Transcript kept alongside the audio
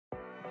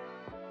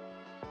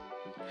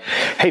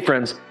Hey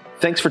friends,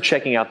 thanks for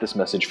checking out this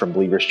message from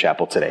Believers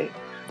Chapel today.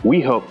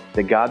 We hope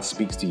that God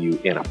speaks to you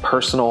in a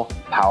personal,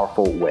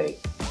 powerful way.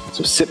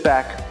 So sit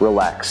back,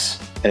 relax,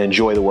 and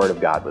enjoy the Word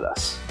of God with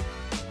us.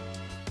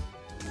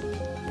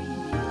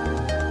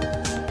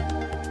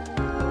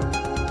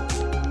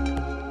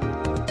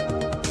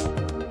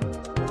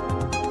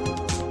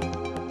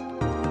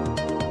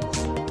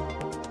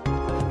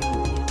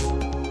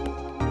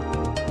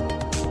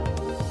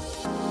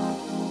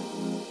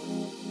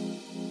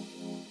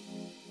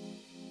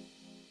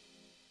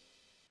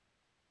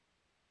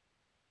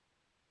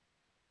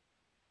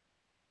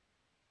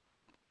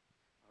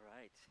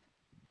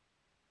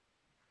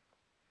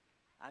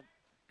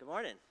 Good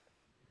morning.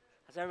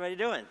 How's everybody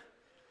doing?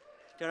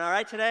 Doing all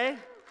right today?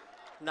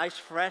 Nice,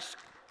 fresh,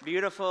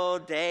 beautiful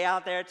day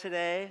out there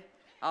today.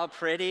 All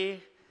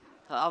pretty.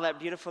 All that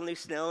beautiful new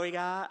snow we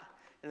got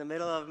in the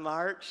middle of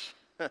March.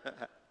 It's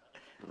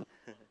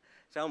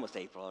almost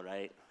April,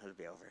 right? It'll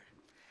be over.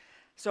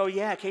 So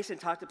yeah, Pastor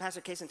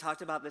Kaysen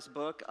talked about this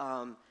book.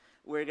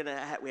 We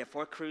have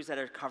 4 crews that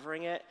are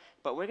covering it,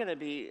 but we're gonna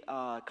be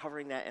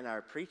covering that in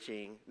our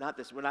preaching.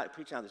 We're not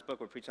preaching on this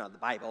book. We're preaching on the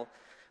Bible.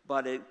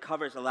 But it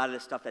covers a lot of the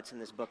stuff that's in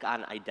this book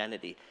on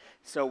identity.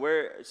 So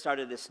we're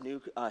started this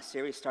new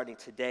series starting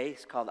today.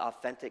 It's called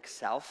Authentic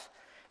Self.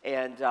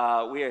 And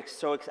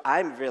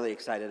I'm really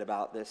excited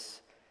about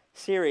this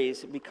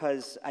series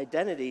because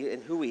identity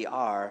and who we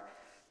are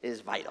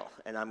is vital.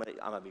 And I'm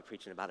gonna be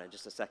preaching about it in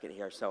just a second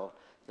here, so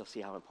you'll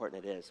see how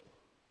important it is.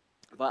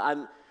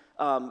 But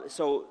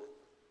so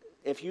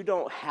if you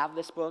don't have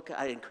this book,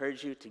 I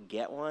encourage you to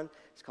get one.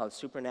 It's called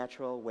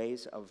Supernatural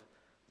Ways of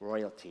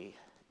Royalty.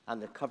 On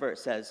the cover it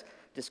says,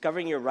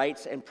 discovering your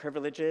rights and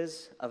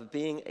privileges of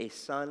being a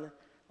son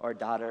or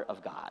daughter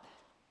of God.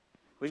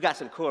 We've got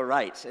some cool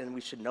rights, and we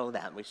should know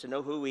them. We should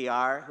know who we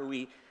are, who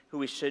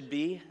we should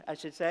be, I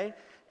should say,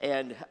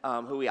 and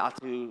who we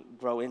ought to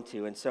grow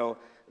into. And so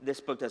this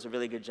book does a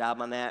really good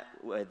job on that,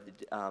 with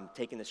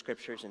taking the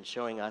scriptures and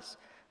showing us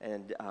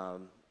and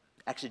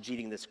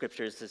exegeting the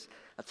scriptures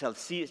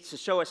to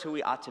show us who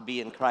we ought to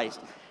be in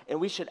Christ. And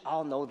we should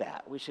all know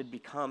that. We should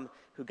become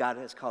who God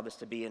has called us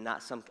to be and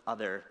not some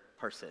other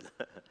person,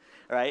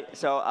 right?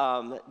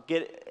 So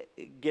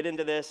get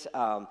into this,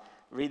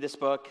 read this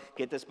book,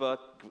 get this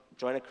book,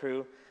 join a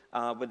crew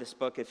with this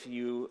book if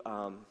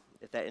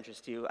that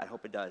interests you. I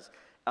hope it does.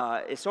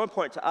 It's so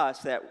important to us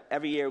that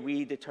every year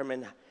we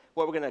determine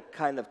what we're going to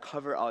kind of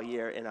cover all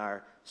year in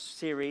our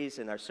series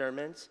and our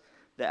sermons.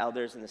 The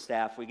elders and the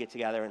staff, we get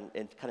together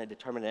and kind of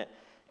determine it.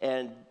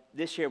 And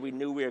this year we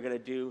knew we were going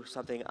to do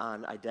something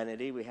on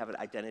identity. We have an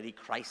identity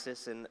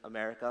crisis in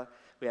America.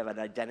 We have an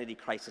identity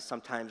crisis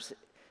sometimes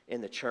in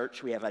the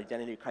church. We have an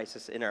identity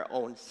crisis in our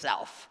own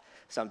self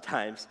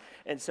sometimes.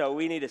 And so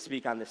we need to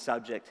speak on this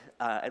subject,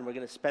 and we're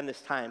going to spend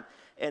this time.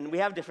 And we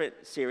have different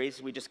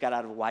series. We just got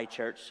out of Y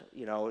Church,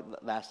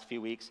 last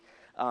few weeks.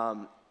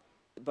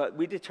 But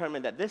we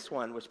determined that this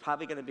one was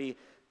probably going to be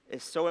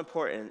is so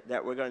important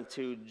that we're going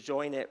to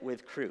join it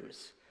with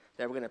crews.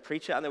 That we're going to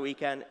preach it on the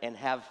weekend and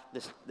have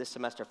this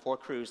semester 4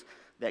 crews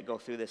that go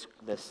through this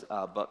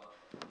book.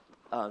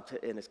 And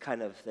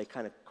they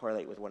kind of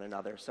correlate with one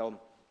another. So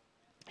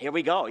here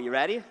we go. You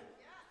ready? Yeah.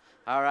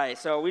 All right.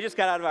 So we just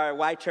got out of our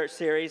Y Church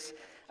series.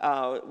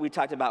 We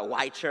talked about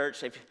Y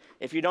Church.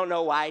 If you don't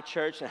know Y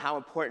Church and how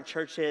important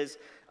church is,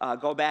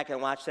 go back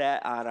and watch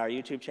that on our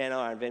YouTube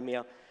channel or on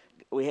Vimeo.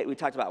 We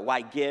talked about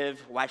why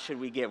give, why should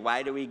we give,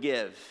 why do we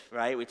give,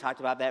 right? We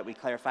talked about that, we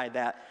clarified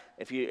that.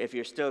 If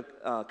you're still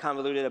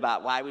convoluted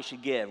about why we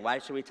should give, why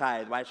should we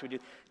tithe, why should we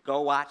do,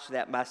 go watch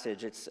that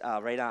message. It's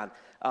right on.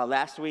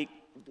 Last week,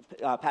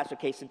 Pastor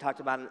Kaysen talked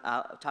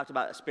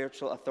about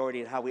spiritual authority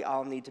and how we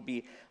all need to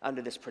be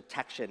under this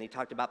protection. He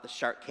talked about the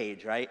shark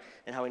cage, right?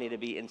 And how we need to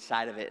be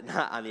inside of it,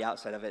 not on the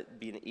outside of it,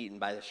 being eaten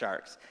by the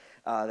sharks.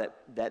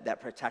 That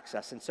protects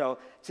us. And so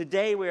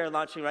today we are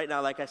launching right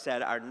now, like I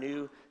said, our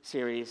new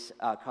series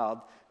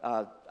called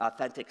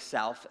Authentic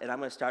Self. And I'm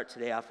going to start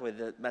today off with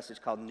a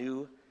message called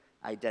New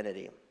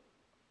Identity.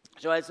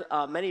 So as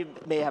many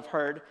may have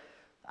heard,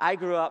 I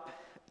grew up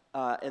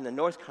in the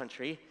North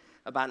Country,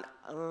 about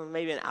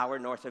maybe an hour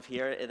north of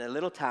here, in a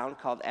little town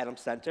called Adams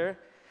Center.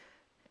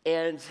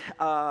 And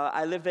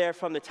I lived there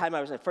from the time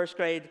I was in 1st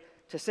grade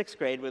to 6th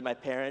grade with my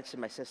parents and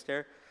my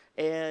sister.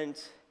 And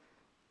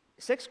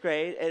 6th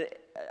grade,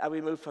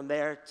 we moved from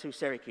there to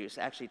Syracuse,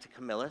 actually to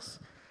Camillus.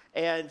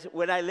 And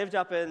when I lived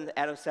up in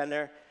Adams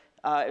Center,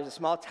 it was a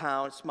small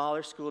town,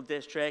 smaller school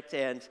district,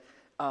 and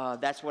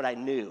that's what I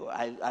knew.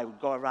 I would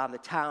go around the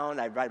town,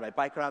 I'd ride my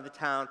bike around the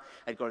town,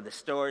 I'd go to the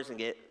stores and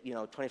get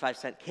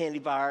 25-cent candy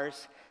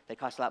bars. They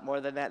cost a lot more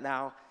than that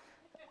now.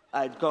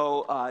 I'd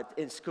go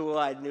in school,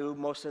 I knew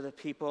most of the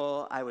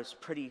people. I was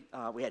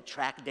we had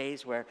track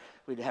days where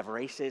we'd have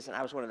races, and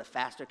I was one of the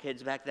faster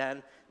kids back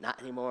then. Not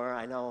anymore,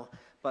 I know,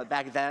 but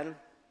back then.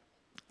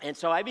 And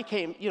so I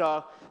became,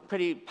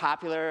 pretty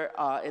popular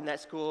in that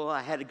school.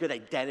 I had a good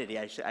identity,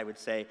 I would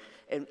say.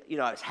 And,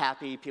 I was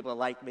happy, people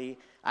liked me,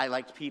 I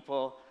liked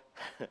people.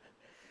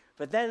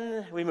 But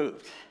then we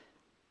moved.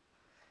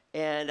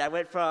 And I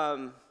went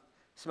from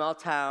small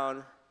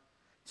town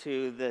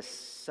to the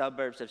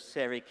suburbs of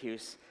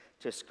Syracuse,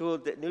 to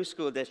a new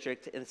school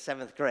district in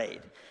 7th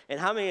grade. And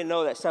how many of you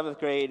know that 7th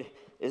grade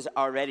is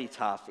already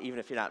tough, even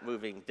if you're not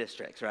moving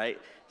districts, right?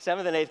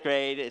 7th and 8th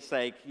grade, it's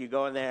like you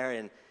go in there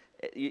and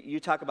you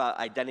talk about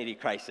identity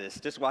crisis.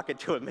 Just walk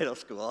into a middle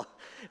school,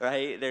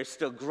 right? They're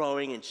still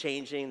growing and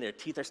changing. Their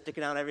teeth are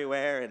sticking out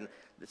everywhere, and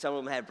some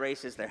of them have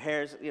braces. Their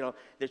hair's,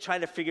 they're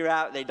trying to figure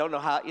out. They don't know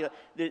how,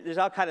 there's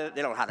all kind of,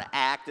 they don't know how to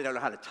act. They don't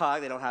know how to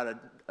talk. They don't know how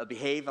to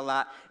behave a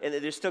lot. And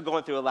they're still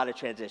going through a lot of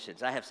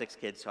transitions. I have 6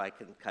 kids, so I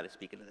can kind of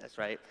speak into this,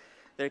 right?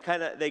 They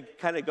kind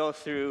of go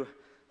through,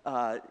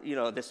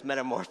 this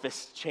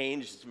metamorphosis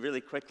change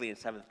really quickly in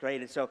 7th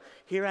grade. And so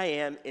here I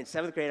am in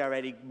 7th grade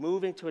already,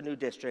 moving to a new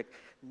district.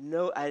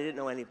 No, I didn't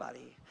know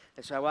anybody.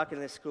 And so I walk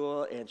into this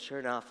school, and sure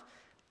enough,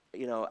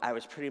 I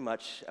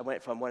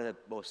went from one of the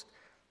most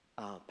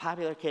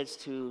popular kids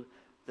to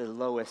the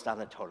lowest on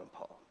the totem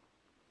pole.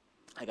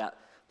 I got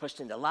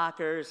pushed into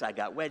lockers. I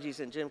got wedgies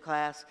in gym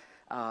class.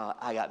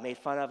 I got made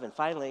fun of. And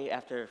finally,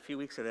 after a few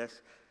weeks of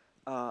this,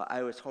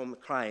 I was home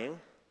crying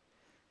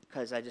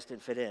because I just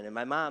didn't fit in. And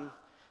my mom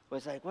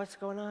was like, "What's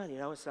going on?"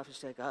 And stuff.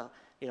 She's like, "Oh,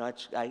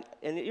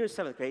 and you're in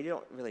 7th grade. You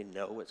don't really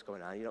know what's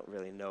going on. You don't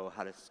really know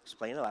how to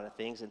explain a lot of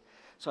things." And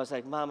so I was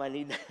like, "Mom, I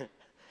need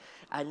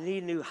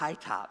new high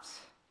tops."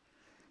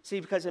 See,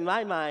 because in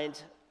my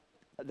mind,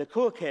 the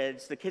cool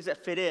kids, the kids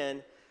that fit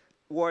in,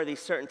 wore these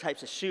certain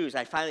types of shoes.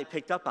 I finally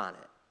picked up on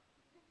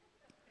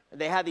it.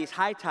 They had these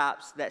high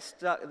tops that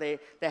stuck. They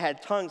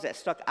had tongues that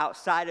stuck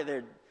outside of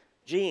their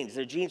jeans.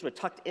 Their jeans were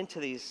tucked into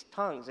these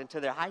tongues,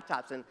 into their high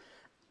tops, and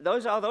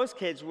all those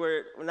kids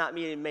were not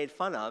being made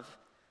fun of.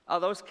 All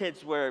those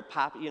kids were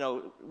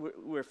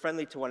were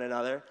friendly to one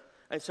another.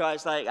 And so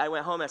I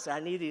went home and I said, "I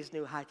need these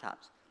new high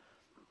tops."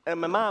 And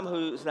my mom,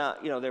 who's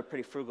not, they're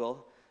pretty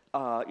frugal,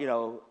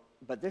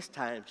 but this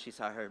time she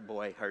saw her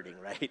boy hurting,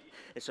 right?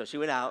 And so she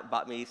went out,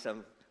 we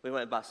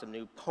went and bought some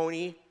new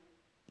pony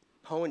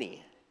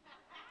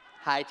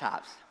high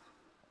tops.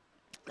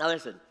 Now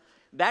listen,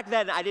 back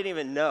then I didn't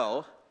even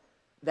know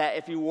that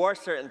if you wore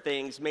certain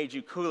things made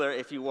you cooler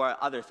if you wore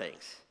other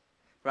things,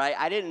 right?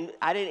 I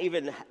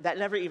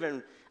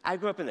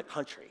grew up in the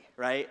country,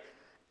 right?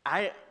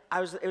 It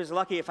was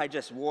lucky if I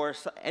just wore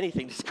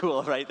anything to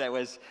school, right, that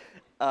was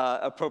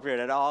appropriate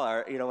at all,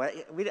 or,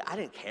 I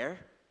didn't care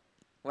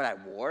what I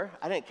wore.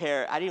 I didn't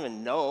care. I didn't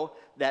even know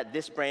that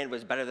this brand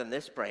was better than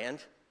this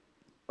brand,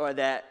 or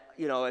that,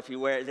 if you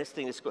wear this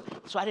thing to school.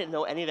 So I didn't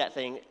know any of that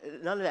thing,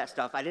 none of that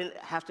stuff. I didn't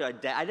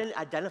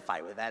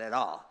identify with that at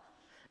all.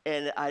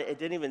 And it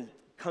didn't even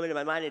come into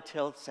my mind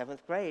until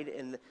 7th grade,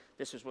 and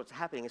this was what's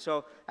happening. And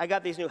so I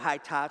got these new high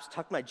tops,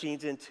 tucked my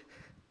jeans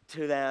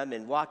into them,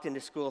 and walked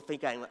into school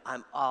thinking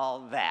I'm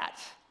all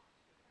that,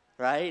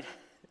 right?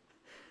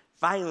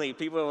 Finally,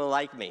 people will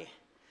like me.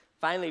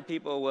 Finally,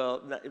 people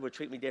will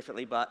treat me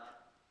differently, but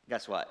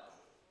guess what?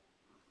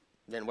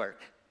 Didn't work.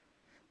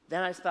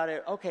 Then I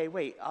started, okay,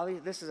 wait,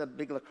 this is a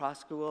big lacrosse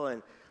school,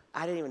 and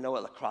I didn't even know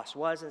what lacrosse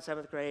was in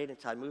 7th grade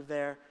until I moved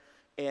there,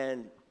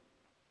 and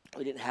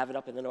we didn't have it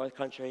up in the North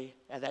Country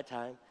at that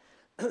time.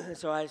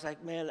 So I was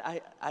like, man, I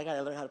got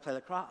to learn how to play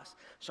lacrosse.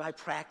 So I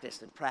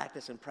practiced and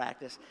practiced and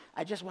practiced.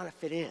 I just want to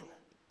fit in.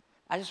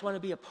 I just want to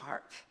be a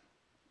part.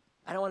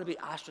 I don't want to be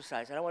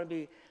ostracized. I don't want to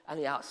be on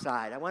the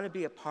outside. I want to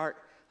be a part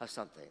of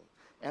something.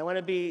 And I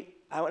want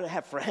to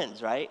have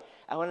friends, right?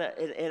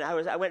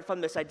 I went from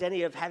this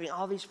identity of having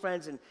all these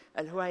friends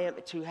and who I am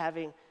to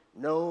having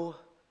no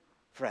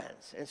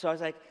friends. And so I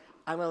was like,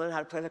 I'm going to learn how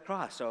to play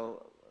lacrosse.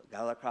 So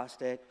got a lacrosse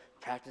stick,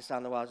 practiced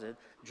on the walls,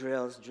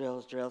 drills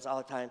all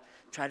the time.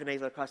 Tried to make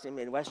the lacrosse team.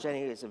 In West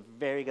Jenny, it's a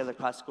very good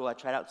lacrosse school. I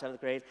tried out in 7th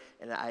grade,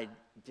 and I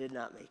did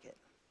not make it.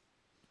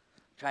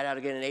 Tried out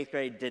again in 8th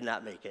grade, did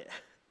not make it.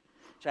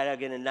 Tried out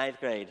again in 9th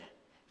grade.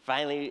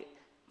 Finally,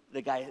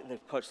 the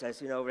coach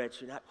says,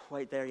 Rich, you're not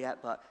quite there yet,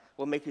 but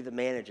we'll make you the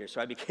manager. So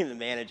I became the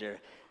manager.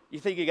 You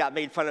think you got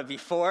made fun of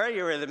before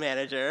you were the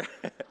manager?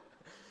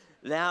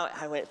 Now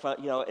I went from,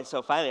 and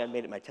so finally I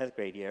made it my 10th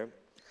grade year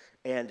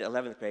and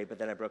 11th grade, but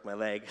then I broke my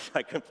leg, so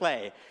I couldn't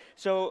play.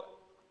 So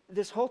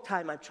this whole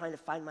time I'm trying to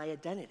find my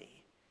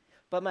identity.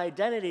 But my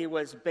identity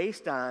was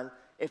based on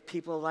if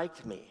people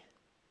liked me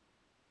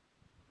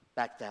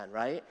back then,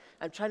 right?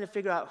 I'm trying to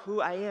figure out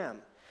who I am.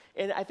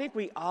 And I think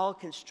we all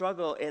can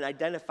struggle and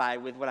identify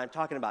with what I'm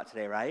talking about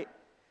today, right?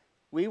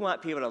 We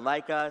want people to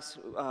like us.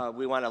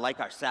 We want to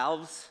like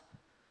ourselves.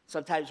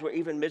 Sometimes we're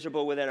even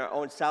miserable within our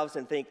own selves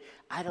and think,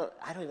 I don't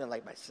even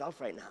like myself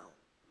right now.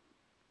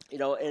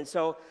 And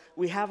so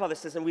we have all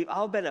this, and we've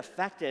all been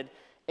affected.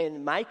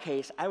 In my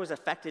case, I was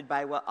affected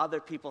by what other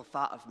people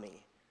thought of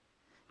me.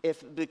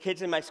 If the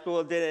kids in my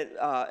school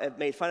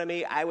made fun of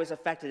me, I was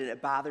affected and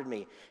it bothered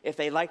me. If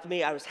they liked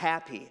me, I was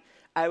happy.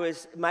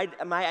 My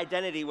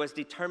identity was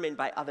determined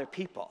by other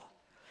people.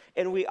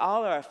 And we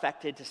all are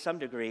affected to some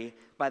degree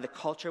by the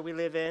culture we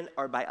live in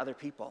or by other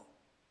people.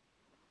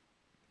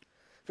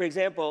 For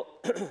example,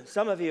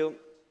 some of you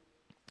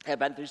have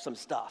been through some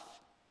stuff,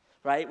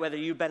 right? Whether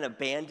you've been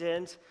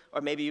abandoned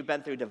or maybe you've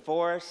been through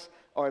divorce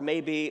or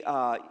maybe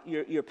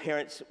your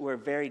parents were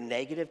very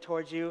negative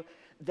towards you,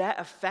 that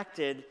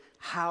affected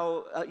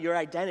how your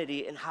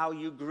identity and how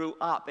you grew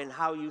up and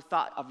how you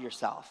thought of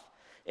yourself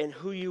and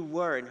who you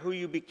were and who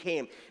you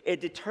became.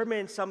 It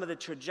determined some of the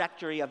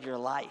trajectory of your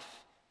life.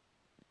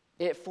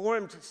 It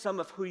formed some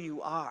of who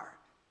you are.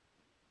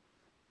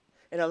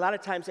 And a lot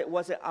of times it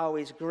wasn't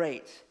always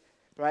great,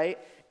 right?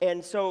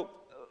 And so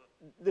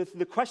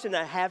the question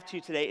I have to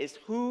you today is,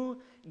 who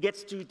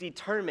gets to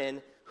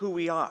determine who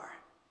we are?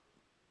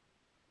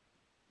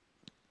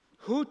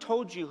 Who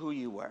told you who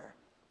you were?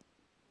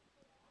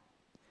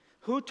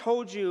 Who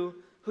told you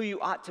who you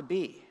ought to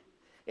be?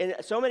 And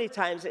so many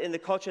times in the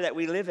culture that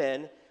we live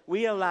in,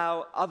 we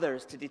allow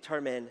others to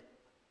determine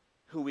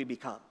who we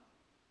become.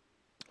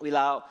 We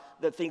allow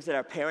the things that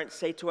our parents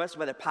say to us,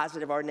 whether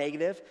positive or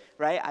negative,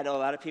 right? I know a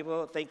lot of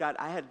people, thank God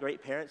I had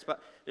great parents,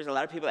 but there's a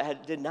lot of people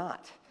that did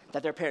not,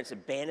 that their parents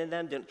abandoned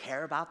them, didn't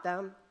care about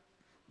them.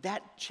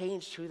 That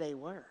changed who they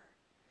were.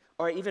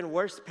 Or even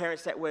worse,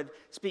 parents that would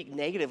speak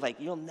negative, like,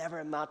 you'll never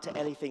amount to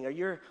anything, or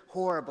you're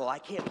horrible, I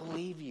can't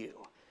believe you.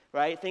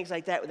 Right? Things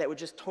like that would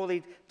just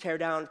totally tear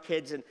down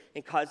kids and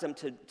cause them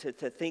to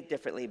think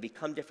differently,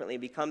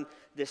 become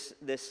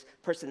this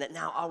person that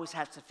now always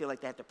has to feel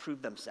like they have to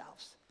prove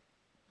themselves.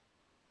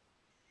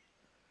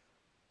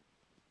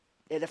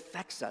 It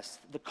affects us.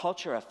 The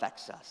culture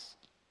affects us.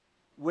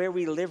 Where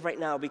we live right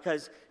now,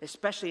 because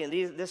especially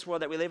in this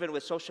world that we live in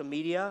with social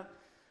media,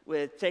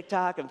 with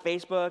TikTok and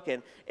Facebook,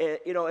 and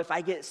if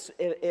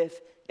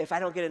I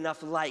don't get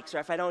enough likes or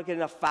if I don't get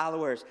enough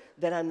followers,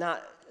 then I'm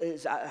not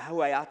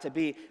who I ought to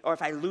be. Or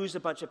if I lose a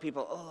bunch of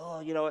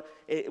people,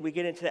 we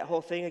get into that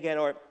whole thing again.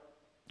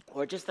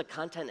 Or just the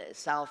content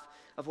itself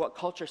of what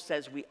culture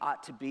says we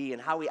ought to be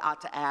and how we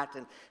ought to act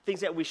and things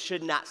that we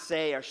should not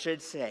say or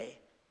should say.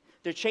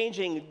 They're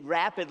changing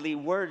rapidly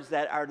words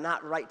that are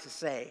not right to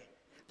say.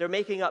 They're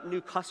making up new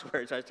cuss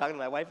words. I was talking to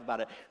my wife about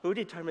it. Who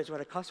determines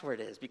what a cuss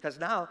word is? Because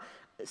now,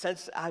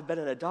 since I've been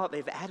an adult,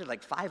 they've added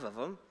like 5 of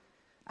them.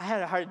 I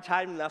had a hard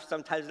time enough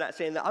sometimes not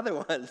saying the other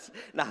ones.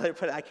 Now they're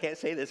putting, I can't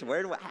say this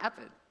word. What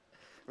happened?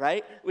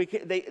 Right?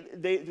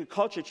 The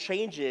culture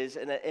changes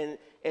and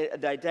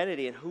the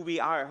identity and who we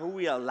are,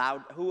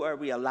 who are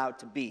we allowed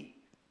to be.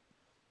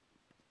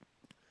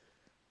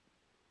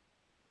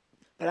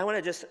 But I want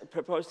to just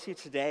propose to you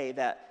today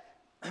that,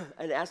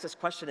 and ask this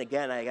question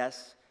again, I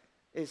guess,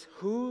 is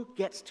who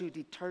gets to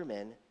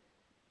determine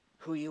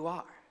who you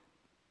are?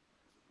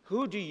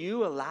 Who do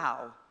you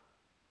allow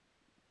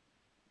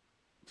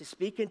to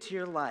speak into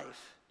your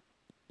life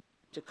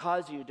to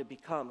cause you to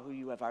become who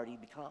you have already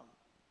become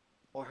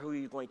or who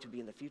you're going to be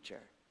in the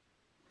future?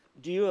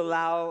 Do you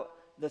allow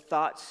the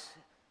thoughts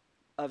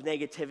of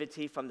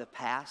negativity from the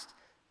past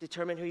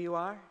determine who you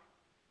are?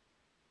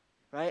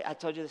 Right? I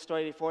told you the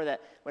story before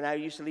that when I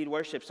used to lead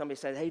worship, somebody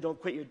said, hey, don't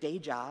quit your day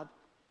job.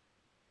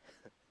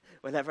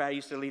 Whenever I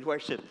used to lead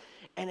worship.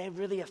 And it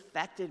really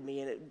affected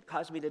me, and it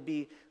caused me to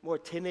be more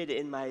timid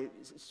in my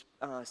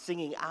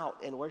singing out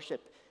in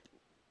worship.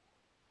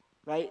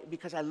 Right?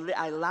 Because I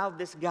allowed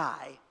this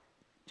guy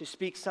to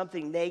speak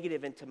something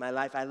negative into my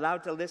life. I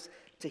allowed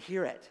to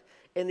hear it.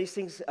 And these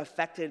things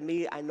affected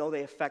me. I know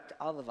they affect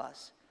all of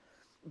us.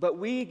 But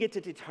we get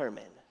to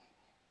determine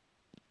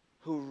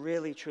who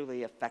really,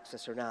 truly affects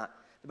us or not.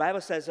 The Bible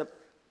says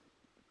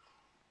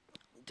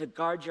to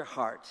guard your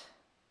heart.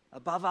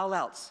 Above all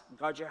else,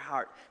 guard your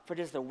heart, for it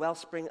is the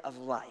wellspring of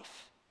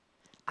life.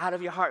 Out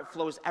of your heart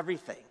flows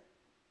everything.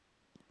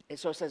 And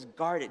so it says,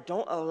 guard it.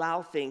 Don't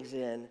allow things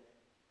in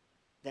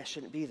that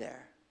shouldn't be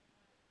there.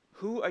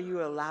 Who are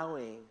you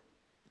allowing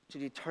to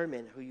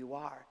determine who you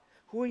are?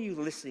 Who are you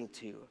listening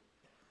to?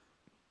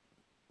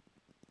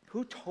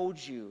 Who told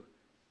you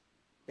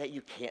that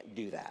you can't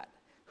do that?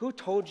 Who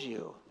told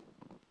you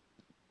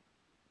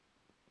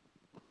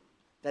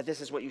that this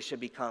is what you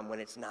should become when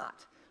it's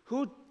not?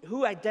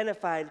 Who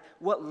identified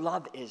what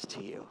love is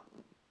to you?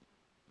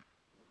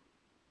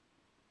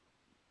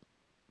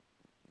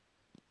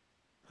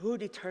 Who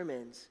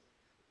determines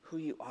who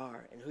you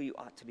are and who you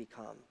ought to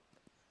become?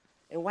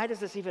 And why does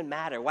this even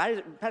matter?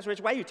 Pastor Rich,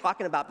 why are you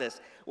talking about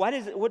this? What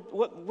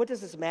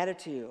does this matter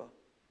to you?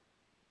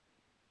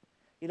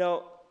 You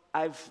know,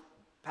 I've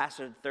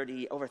pastored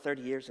over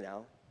 30 years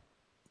now,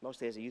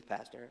 mostly as a youth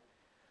pastor.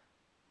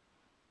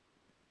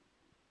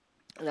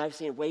 And I've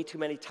seen way too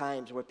many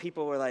times where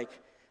people were like,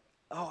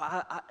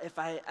 if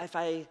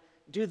I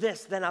do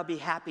this, then I'll be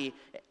happy.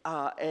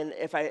 And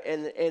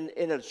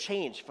it'll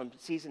change from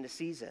season to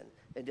season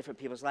in different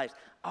people's lives.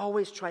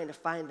 Always trying to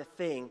find the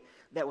thing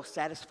that will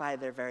satisfy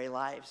their very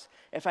lives.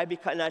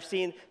 And I've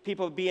seen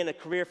people be in a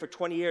career for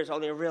 20 years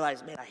only to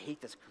realize, man, I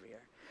hate this career.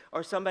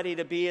 Or somebody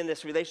to be in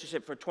this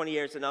relationship for 20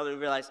 years and only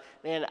realize,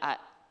 man, I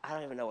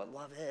don't even know what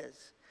love is.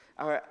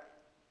 Or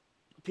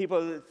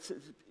people,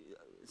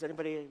 is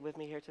anybody with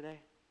me here today?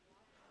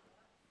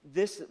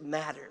 This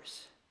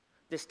matters.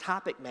 This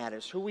topic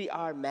matters. Who we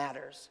are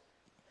matters.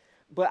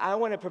 But I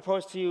want to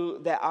propose to you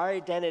that our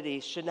identity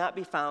should not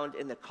be found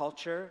in the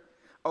culture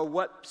or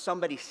what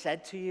somebody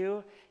said to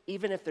you.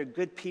 Even if they're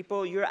good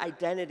people, your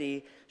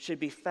identity should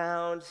be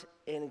found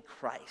in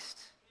Christ,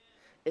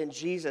 in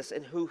Jesus,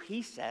 and who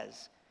he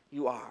says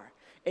you are.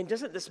 And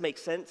doesn't this make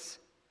sense?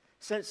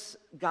 Since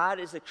God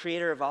is the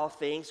creator of all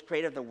things,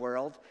 creator of the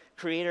world,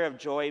 creator of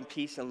joy and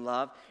peace and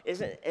love,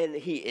 and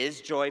he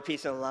is joy,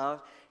 peace, and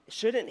love,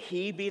 shouldn't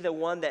he be the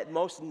one that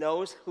most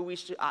knows who we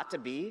ought to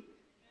be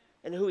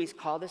and who he's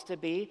called us to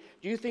be?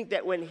 Do you think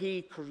that when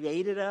he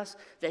created us,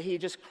 that he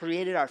just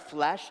created our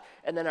flesh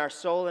and then our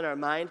soul and our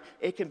mind,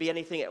 it can be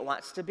anything it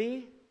wants to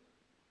be?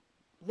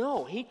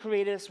 No, he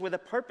created us with a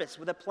purpose,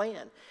 with a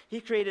plan. He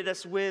created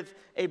us with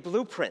a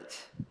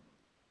blueprint.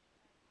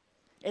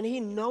 And he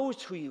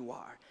knows who you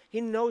are. He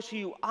knows who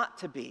you ought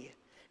to be.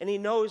 And he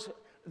knows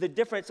the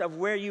difference of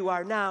where you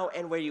are now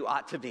and where you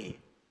ought to be.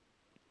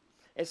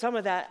 And some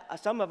of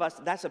us,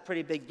 that's a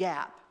pretty big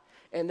gap.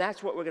 And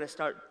that's what we're going to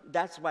start.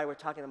 That's why we're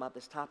talking about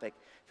this topic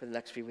for the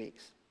next few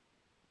weeks.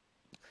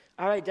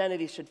 Our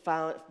identity should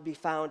be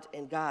found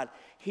in God.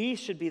 He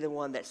should be the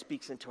one that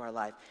speaks into our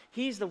life.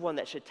 He's the one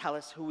that should tell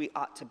us who we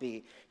ought to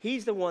be.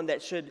 He's the one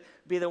that should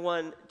be the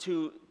one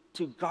to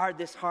guard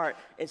this heart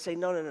and say,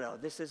 no,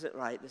 this isn't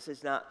right. This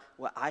is not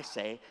what I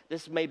say.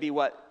 This may be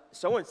what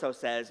so-and-so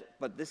says,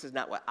 but this is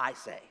not what I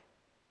say.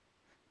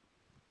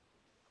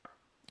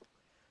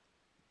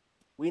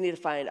 We need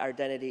to find our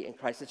identity in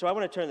Christ. And so I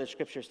want to turn to the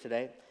scriptures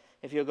today.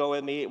 If you'll go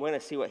with me, we're going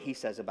to see what he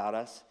says about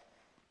us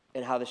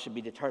and how this should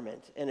be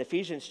determined. In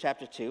Ephesians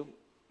chapter 2,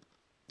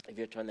 if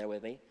you'll turn there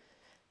with me,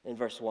 in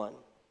verse 1.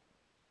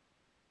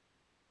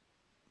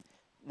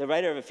 The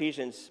writer of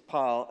Ephesians,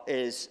 Paul,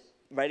 is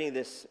writing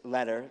this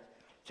letter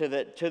to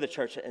the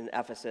church in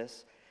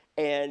Ephesus,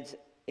 and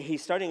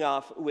he's starting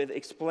off with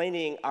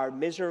explaining our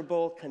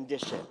miserable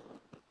condition.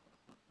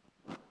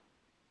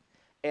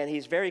 And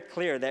he's very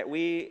clear that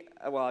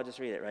I'll just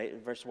read it, right?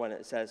 In verse 1,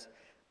 it says,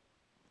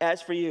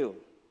 "As for you,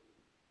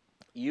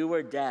 you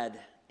were dead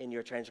in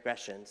your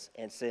transgressions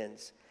and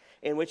sins,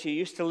 in which you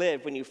used to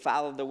live when you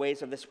followed the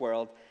ways of this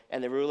world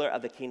and the ruler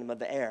of the kingdom of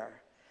the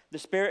air, the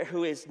spirit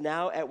who is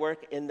now at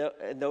work in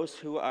those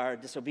who are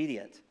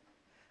disobedient.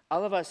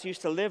 All of us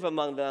used to live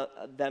among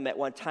them at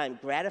one time,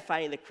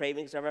 gratifying the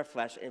cravings of our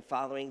flesh and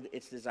following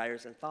its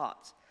desires and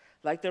thoughts.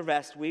 Like the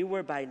rest, we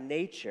were by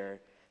nature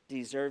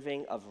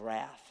deserving of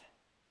wrath."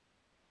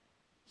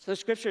 So the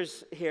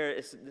scriptures here,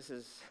 this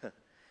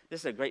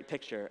is a great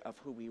picture of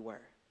who we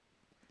were.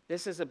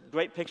 This is a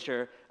great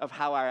picture of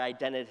how our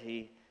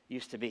identity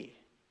used to be.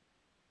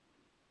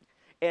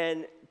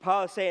 And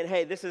Paul is saying,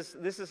 hey, this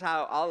is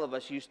how all of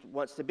us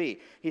wants to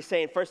be. He's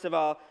saying, first of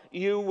all,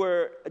 you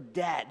were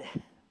dead.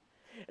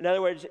 In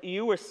other words,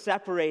 you were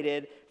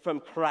separated from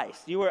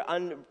Christ. You were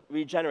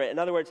unregenerate. In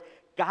other words,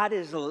 God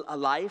is a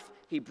life.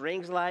 He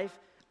brings life.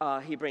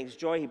 He brings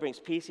joy. He brings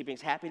peace. He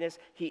brings happiness.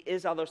 He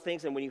is all those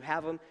things. And when you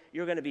have them,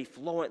 you're going to be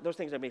flowing. Those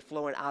things are going to be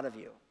flowing out of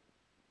you.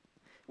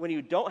 When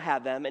you don't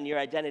have them and your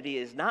identity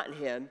is not in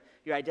him,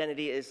 your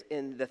identity is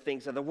in the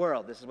things of the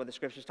world. This is what the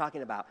scripture is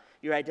talking about.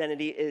 Your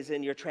identity is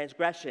in your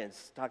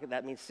transgressions.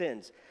 That means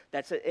sins.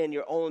 That's in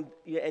your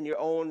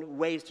own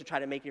ways to try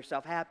to make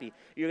yourself happy.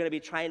 You're going to be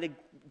trying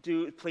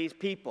to please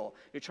people.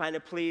 You're trying to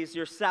please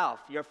yourself,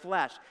 your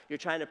flesh. You're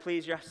trying to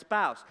please your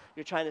spouse.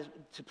 You're trying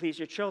to please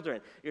your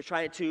children. You're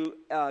trying to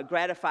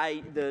gratify,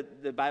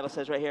 the Bible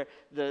says right here,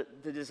 the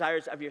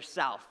desires of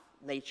yourself,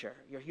 nature,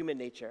 your human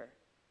nature,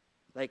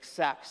 like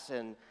sex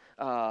and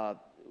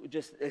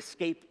just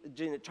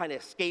trying to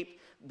escape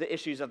the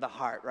issues of the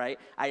heart, right?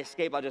 I'll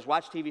just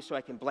watch TV so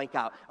I can blank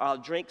out, or I'll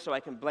drink so I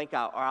can blank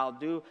out, or I'll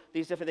do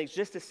these different things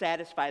just to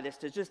satisfy this,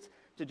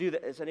 to do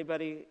that. Has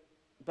anybody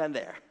been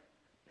there?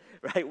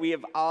 Right? We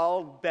have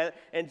all been,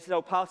 and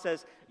so Paul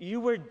says, you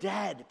were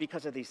dead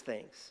because of these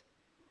things.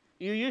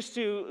 You used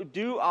to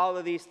do all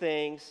of these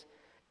things,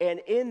 and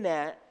in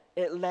that,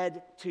 it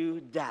led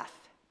to death.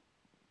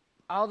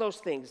 All those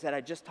things that I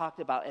just talked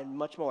about and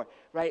much more,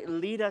 right,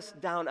 lead us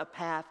down a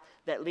path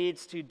that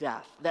leads to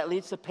death, that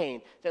leads to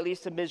pain, that leads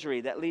to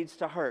misery, that leads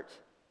to hurt.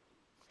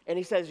 And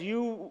he says,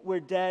 you were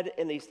dead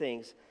in these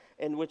things,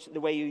 in which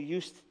the way you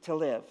used to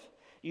live.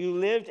 You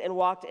lived and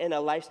walked in a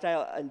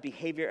lifestyle and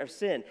behavior of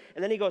sin.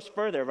 And then he goes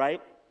further,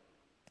 right?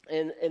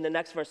 In the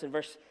next verse, in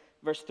verse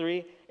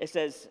 3, it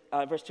says,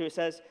 verse 2, it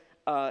says,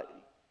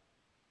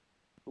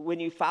 when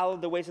you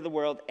followed the ways of the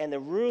world and the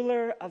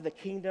ruler of the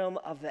kingdom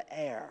of the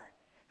air.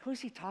 Who is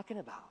he talking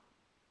about?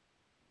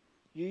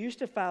 You used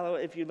to follow,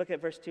 if you look at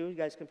verse 2, you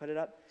guys can put it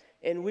up,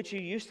 in which you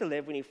used to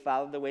live when you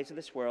followed the ways of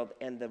this world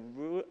and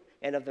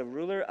of the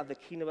ruler of the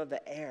kingdom of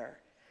the air,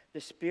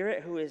 the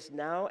spirit who is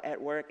now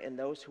at work in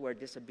those who are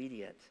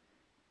disobedient.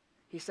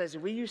 He says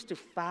we used to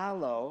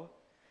follow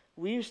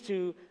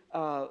the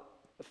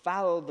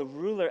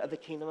ruler of the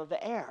kingdom of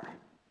the air.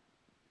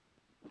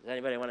 Does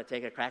anybody want to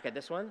take a crack at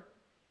this one?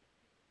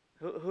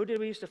 Who did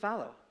we used to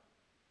follow?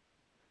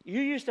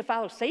 You used to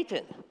follow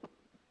Satan.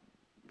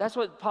 That's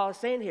what Paul is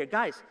saying here.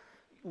 Guys,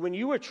 when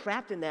you were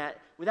trapped in that,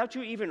 without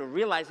you even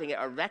realizing it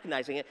or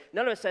recognizing it,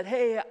 none of us said,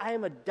 hey, I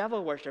am a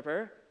devil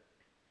worshiper.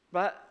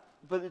 But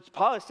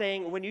Paul is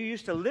saying when you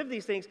used to live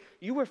these things,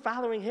 you were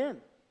following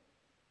him.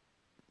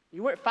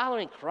 You weren't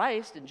following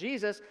Christ and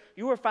Jesus.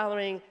 You were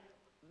following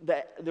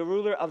the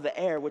ruler of the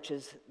air, which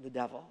is the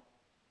devil.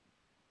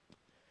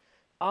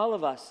 All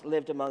of us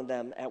lived among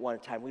them at one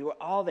time. We were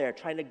all there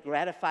trying to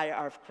gratify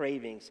our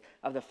cravings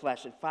of the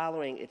flesh and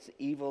following its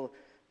evil,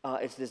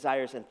 its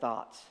desires and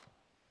thoughts.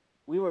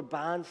 We were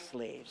bond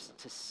slaves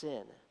to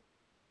sin.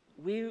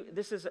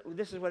 This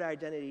is what our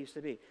identity used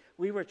to be.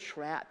 We were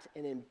trapped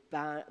and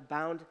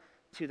bound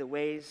to the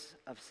ways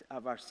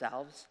of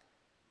ourselves,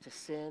 to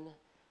sin.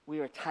 We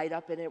were tied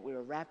up in it. We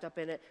were wrapped up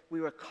in it. We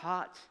were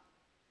caught.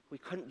 We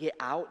couldn't get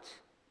out.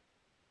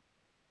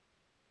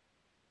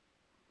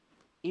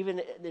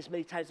 Even as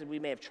many times as we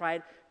may have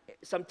tried,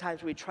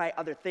 sometimes we try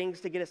other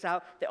things to get us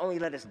out that only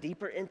let us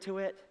deeper into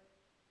it.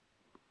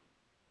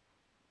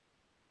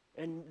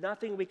 And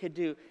nothing we could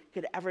do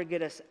could ever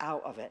get us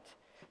out of it.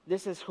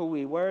 This is who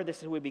we were. This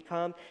is who we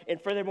become. And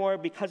furthermore,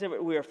 because of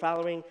it, we were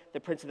following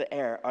the prince of the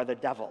air, or the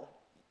devil,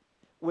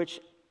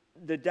 which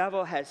the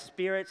devil has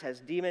spirits, has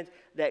demons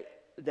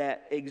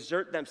that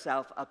exert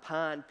themselves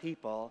upon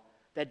people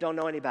that don't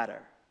know any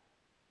better.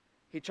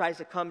 He tries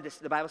to come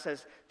to, the Bible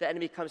says, the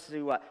enemy comes to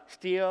do what?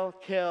 Steal,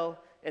 kill,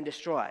 and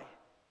destroy.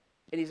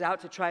 And he's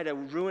out to try to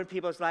ruin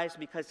people's lives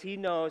because he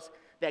knows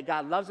that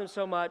God loves them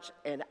so much,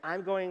 and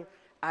I'm going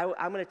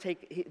to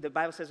take, the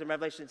Bible says in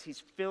Revelations,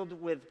 he's filled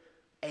with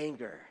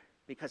anger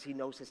because he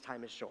knows his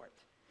time is short.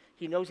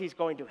 He knows he's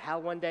going to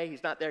hell one day.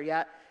 He's not there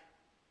yet.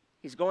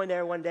 He's going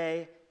there one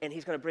day, and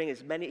he's going to bring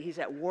he's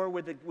at war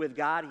with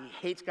God.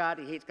 He hates God.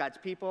 He hates God's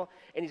people,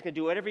 and he's going to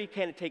do whatever he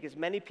can to take as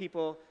many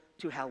people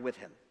to hell with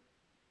him.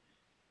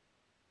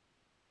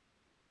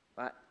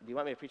 Do you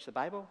want me to preach the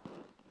Bible?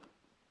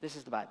 This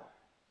is the Bible.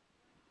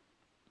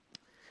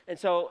 And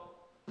so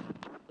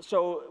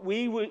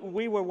we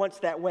were once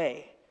that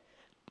way.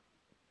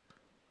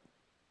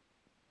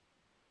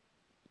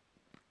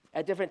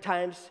 At different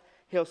times,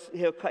 he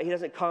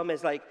doesn't come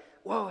as like,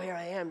 whoa, here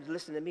I am,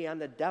 listen to me, I'm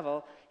the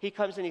devil. He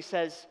comes and he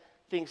says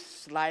things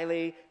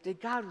slyly. Did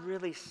God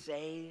really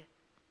say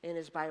in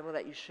his Bible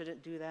that you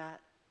shouldn't do that?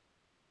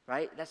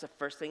 Right? That's the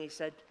first thing he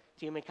said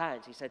to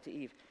humankind. He said to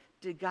Eve,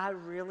 did God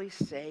really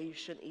say you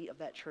shouldn't eat of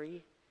that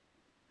tree?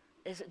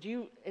 Is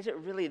it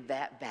really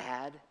that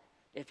bad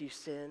if you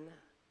sin?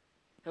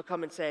 He'll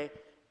come and say,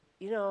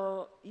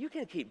 you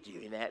can keep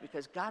doing that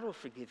because God will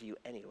forgive you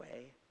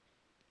anyway.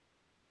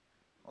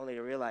 Only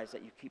to realize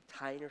that you keep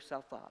tying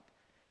yourself up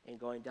and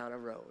going down a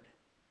road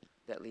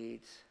that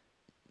leads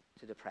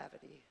to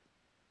depravity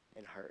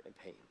and hurt and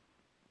pain.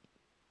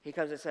 He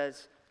comes and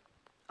says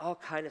all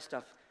kind of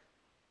stuff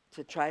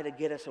to try to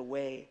get us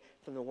away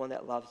from the one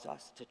that loves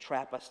us, to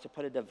trap us, to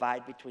put a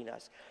divide between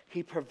us.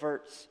 He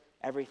perverts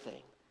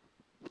everything.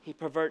 He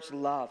perverts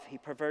love. He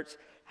perverts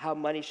how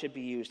money should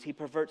be used. He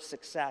perverts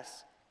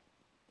success.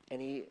 And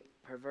he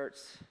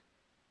perverts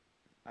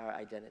our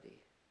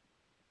identity.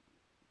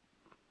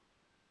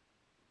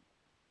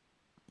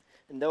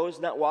 And those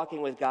not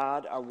walking with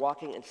God are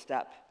walking in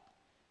step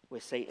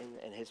with Satan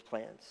and his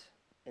plans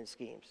and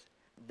schemes.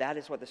 That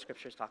is what the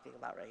scripture is talking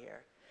about right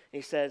here.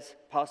 And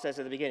Paul says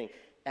at the beginning,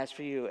 as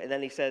for you, and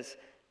then he says,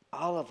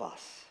 all of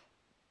us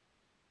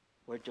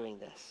were doing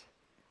this.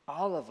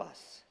 All of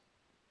us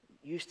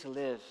used to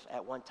live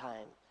at one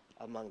time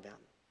among them.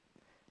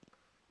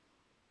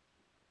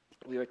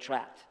 We were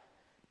trapped.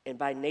 And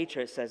by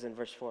nature, it says in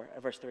verse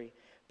 3,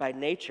 by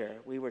nature,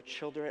 we were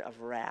children of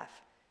wrath.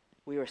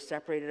 We were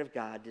separated of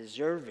God,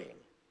 deserving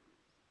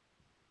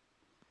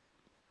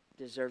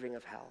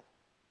of hell.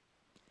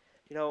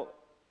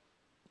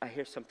 I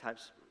hear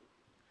sometimes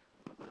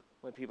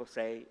when people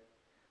say,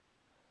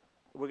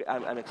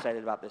 I'm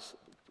excited about this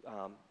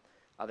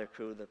other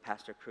crew, the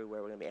pastor crew,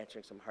 where we're going to be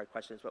answering some hard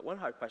questions. But one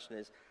hard question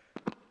is,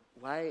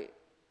 why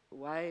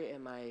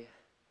am I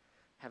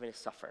having to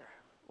suffer?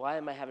 Why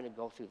am I having to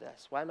go through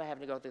this? Why am I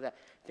having to go through that?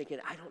 Thinking,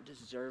 I don't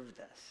deserve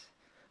this.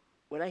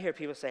 When I hear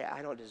people say,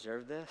 I don't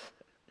deserve this,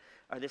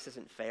 or this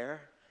isn't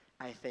fair,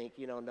 I think,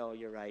 no,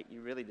 you're right.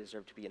 You really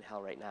deserve to be in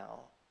hell right now.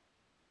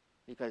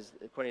 Because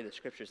according to the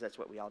scriptures, that's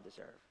what we all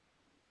deserve.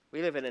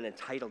 We live in an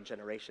entitled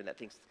generation that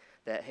thinks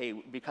that, hey,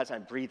 because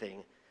I'm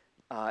breathing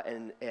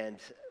and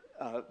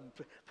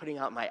putting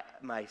out my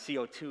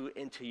CO2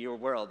 into your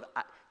world,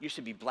 you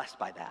should be blessed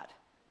by that.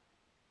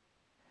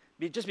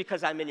 Just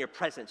because I'm in your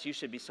presence, you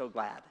should be so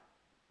glad.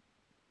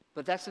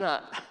 But that's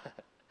not,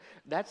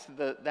 that's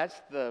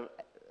the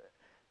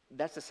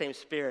same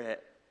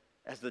spirit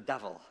as the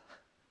devil.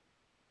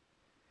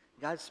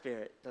 God's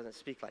spirit doesn't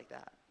speak like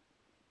that.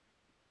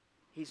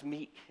 He's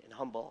meek and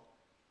humble.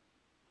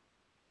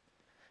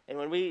 And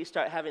when we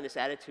start having this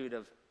attitude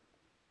of,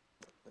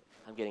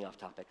 I'm getting off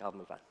topic, I'll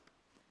move on.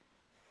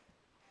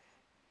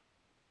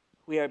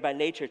 We are by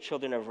nature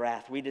children of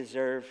wrath. We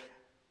deserve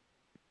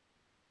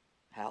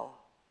hell.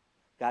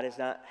 God is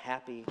not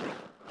happy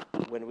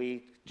when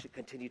we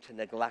continue to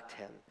neglect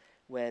him,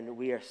 when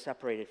we are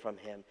separated from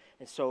him.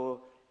 And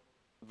so,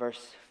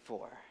 verse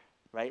 4,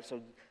 right?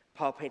 So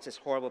Paul paints this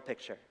horrible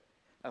picture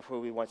of who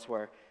we once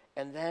were.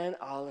 And then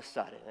all of a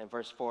sudden, in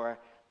verse 4,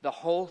 the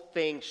whole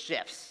thing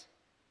shifts.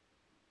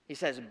 He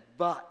says,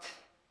 but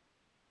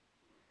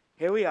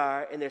here we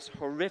are in this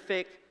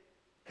horrific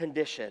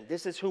condition.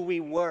 This is who we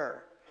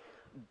were.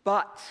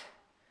 But,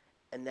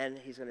 and then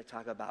he's going to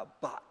talk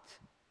about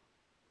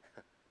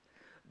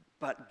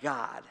but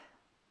God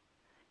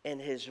in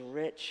his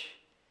rich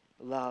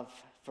love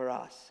for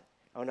us.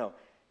 Oh no,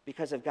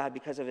 because of God,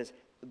 because of his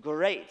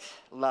great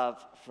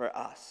love for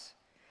us.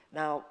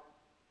 Now,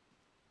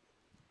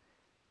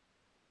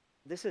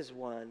 this is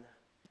one of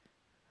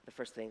the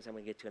first things I'm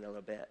going to get to in a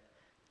little bit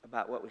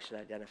about what we should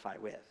identify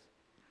with.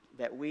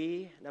 That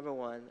we, number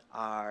one,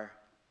 are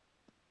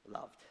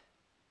loved.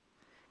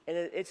 And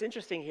it's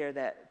interesting here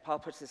that Paul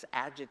puts this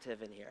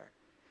adjective in here,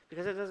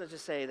 because it doesn't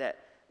just say that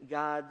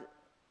God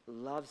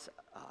loves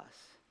us.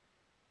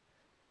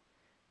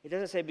 He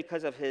doesn't say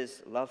because of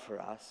his love for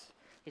us.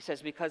 He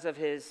says because of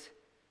his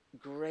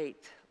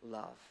great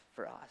love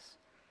for us.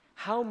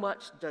 How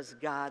much does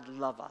God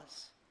love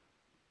us?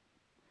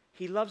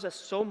 He loves us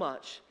so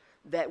much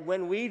that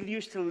when we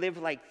used to live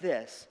like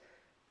this,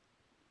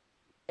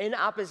 in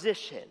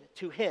opposition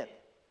to him,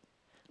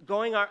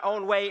 going our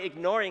own way,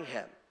 ignoring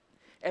him,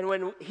 and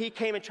when he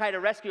came and tried to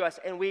rescue us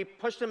and we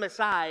pushed him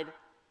aside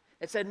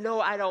and said,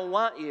 no, I don't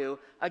want you,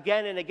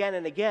 again and again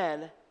and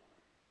again,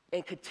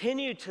 and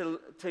continued to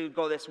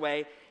go this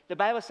way, the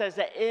Bible says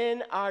that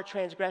in our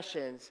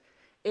transgressions,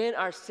 in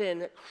our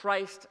sin,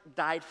 Christ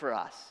died for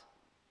us.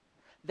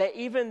 That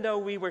even though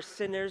we were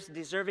sinners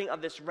deserving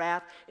of this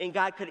wrath, and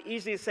God could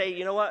easily say,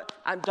 you know what,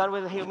 I'm done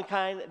with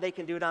humankind, they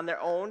can do it on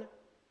their own.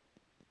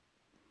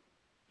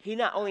 He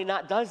not only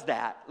not does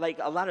that, like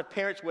a lot of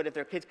parents would if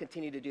their kids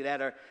continue to do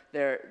that, or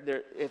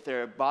if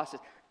their bosses,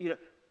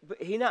 but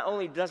he not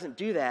only doesn't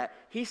do that,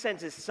 he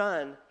sends his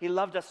son. He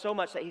loved us so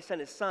much that he sent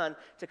his son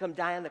to come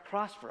die on the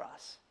cross for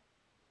us.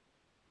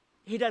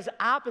 He does the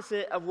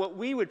opposite of what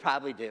we would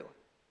probably do.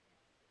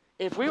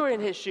 If we were in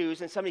his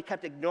shoes and somebody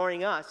kept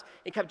ignoring us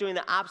and kept doing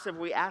the opposite of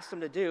what we asked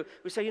them to do,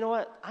 we say, you know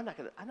what, I'm not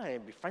going to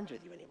be friends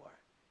with you anymore.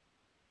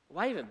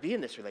 Why even be in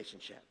this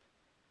relationship?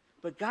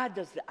 But God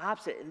does the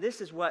opposite, and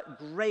this is what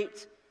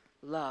great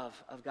love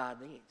of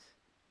God means.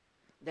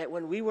 That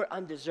when we were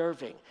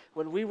undeserving,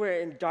 when we were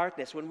in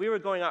darkness, when we were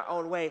going our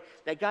own way,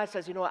 that God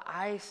says, you know what,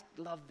 I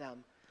love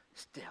them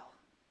still.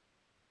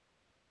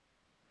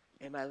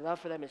 And my love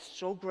for them is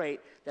so great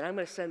that I'm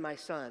going to send my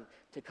son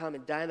to come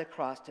and die on the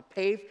cross to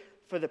pay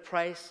for the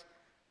price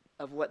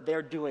of what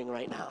they're doing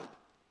right now.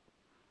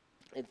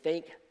 And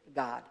thank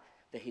God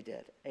that he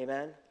did.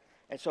 Amen?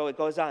 And so it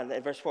goes on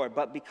in verse 4.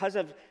 But because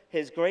of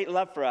his great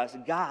love for us,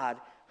 God,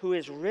 who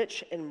is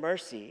rich in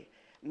mercy,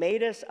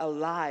 made us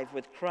alive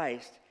with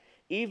Christ,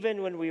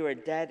 even when we were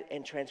dead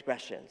in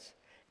transgressions.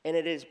 And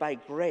it is by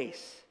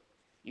grace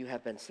you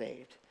have been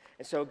saved.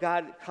 And so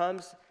God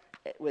comes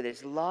with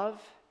his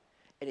love,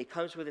 and he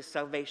comes with his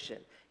salvation.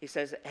 He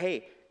says,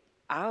 hey,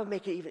 I'll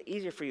make it even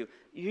easier for you.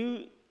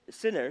 You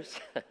sinners,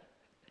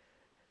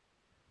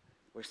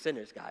 we're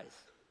sinners, guys.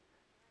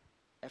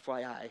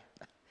 FYI,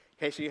 in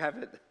case you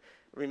haven't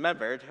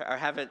remembered or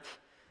haven't,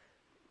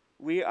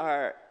 we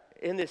are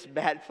in this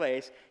bad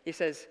place. He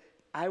says,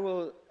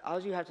 all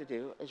you have to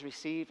do is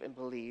receive and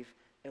believe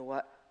in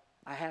what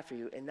I have for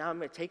you. And now I'm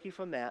going to take you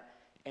from that,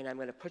 and I'm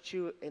going to put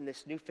you in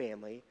this new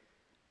family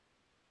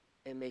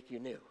and make you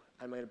new.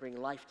 I'm going to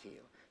bring life to you.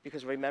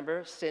 Because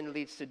remember, sin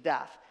leads to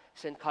death.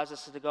 Sin causes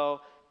us to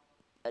go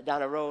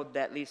down a road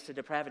that leads to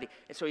depravity.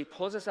 And so he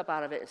pulls us up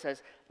out of it and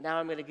says, now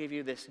I'm going to give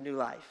you this new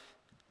life.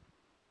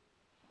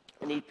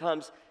 And he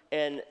comes,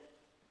 and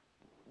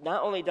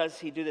not only does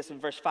he do this in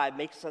verse 5,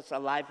 makes us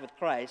alive with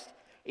Christ,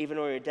 even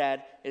when we were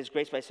dead, his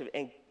grace by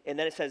and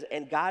then it says,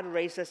 and God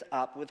raised us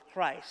up with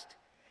Christ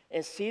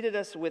and seated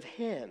us with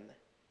him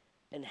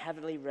in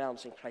heavenly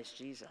realms in Christ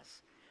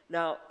Jesus.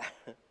 Now,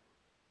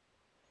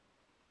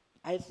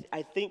 I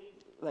think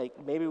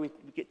like maybe we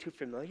get too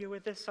familiar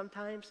with this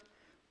sometimes,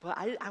 but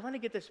I want to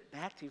get this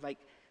back to you. Like,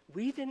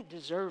 we didn't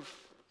deserve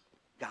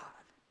God.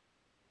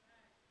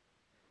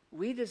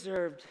 We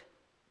deserved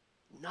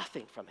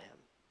nothing from him.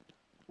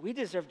 We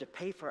deserve to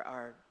pay for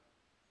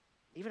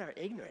even our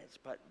ignorance,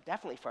 but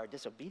definitely for our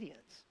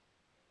disobedience.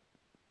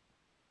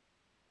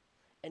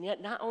 And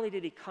yet, not only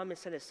did he come and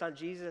send his son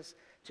Jesus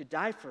to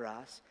die for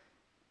us,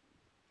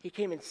 he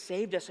came and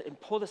saved us and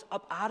pulled us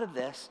up out of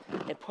this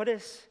and put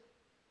us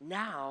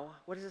now,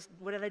 what is this?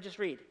 What did I just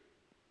read?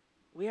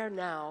 We are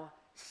now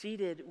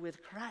seated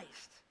with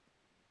Christ.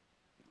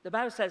 The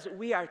Bible says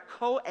we are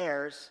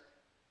co-heirs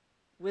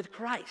with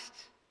Christ.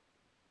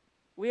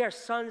 We are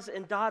sons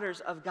and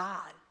daughters of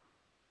God.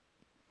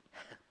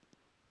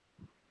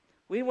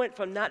 We went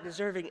from not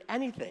deserving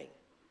anything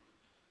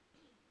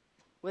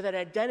with an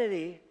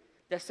identity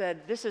that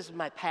said, this is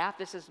my path,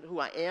 this is who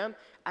I am,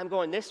 I'm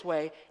going this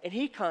way, and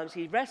he comes,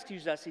 he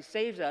rescues us, he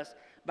saves us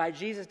by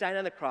Jesus dying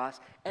on the cross,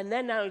 and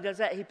then now he does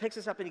that, he picks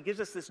us up and he gives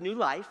us this new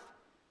life,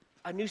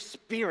 a new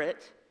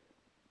spirit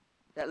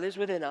that lives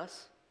within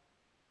us,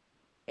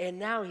 and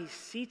now he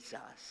seats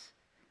us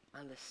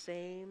on the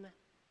same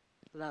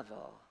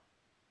level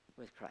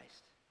with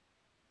Christ.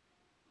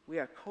 We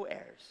are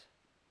co-heirs.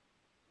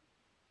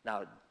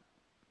 Now,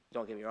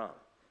 don't get me wrong,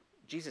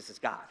 Jesus is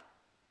God.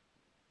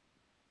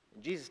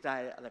 And Jesus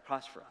died on the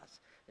cross for us.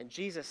 And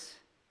Jesus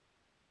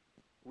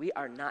We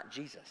are not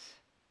Jesus.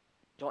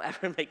 Don't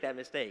ever make that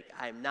mistake.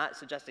 I'm not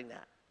suggesting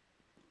that.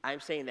 I'm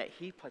saying that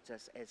he puts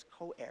us as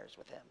co-heirs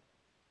with him.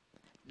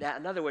 That,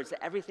 in other words,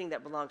 that everything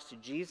that belongs to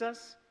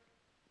Jesus,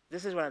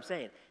 this is what I'm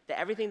saying, that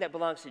everything that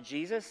belongs to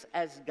Jesus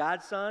as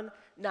God's son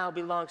now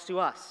belongs to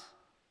us.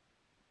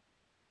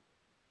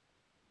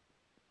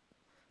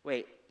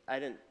 Wait,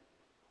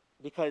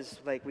 because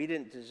we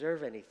didn't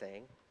deserve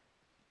anything,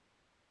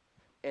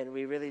 and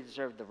we really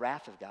deserved the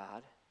wrath of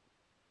God.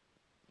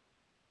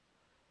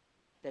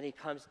 Then he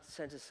comes,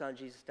 sends his son,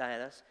 Jesus, die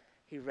on us.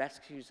 He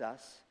rescues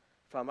us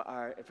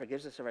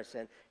forgives us of our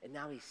sin, and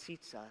now he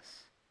seats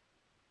us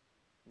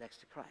next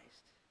to Christ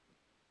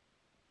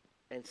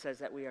and says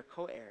that we are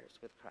co-heirs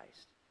with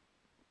Christ.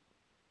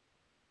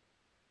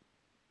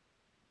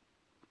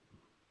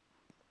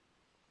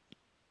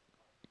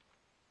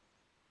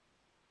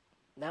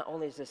 Not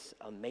only is this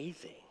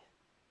amazing,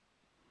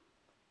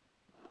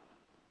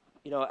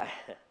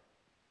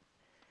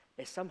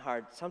 it's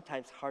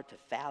sometimes hard to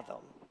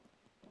fathom.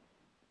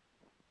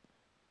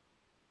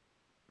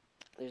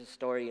 There's a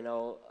story,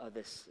 of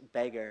this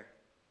beggar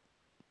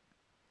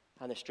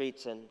on the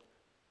streets, and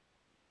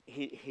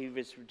he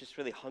was just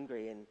really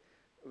hungry and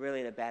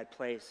really in a bad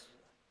place.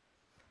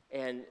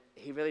 And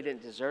he really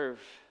didn't deserve,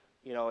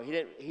 he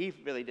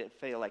really didn't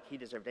feel like he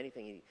deserved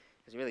anything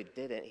because he really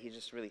didn't. He's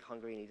just really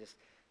hungry, and he just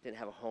didn't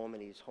have a home,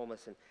 and he's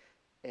homeless.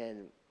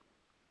 And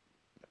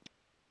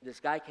this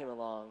guy came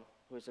along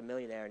who was a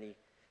millionaire, and he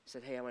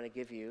said, "Hey, I want to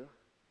give you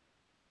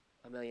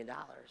 $1 million."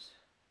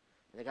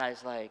 And the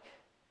guy's like,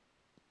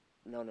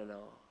 No.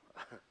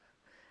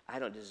 I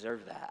don't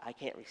deserve that. I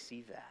can't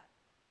receive that.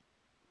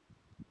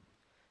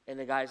 And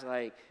the guy's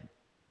like,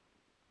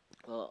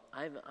 "Well,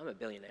 I'm a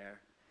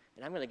billionaire,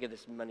 and I'm going to give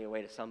this money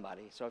away to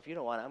somebody. So if you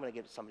don't want it, I'm going to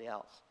give it to somebody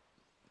else."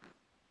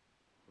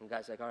 And the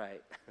guy's like, "All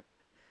right,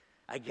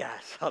 I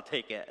guess I'll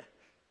take it."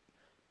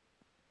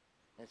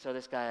 And so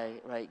this guy,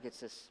 gets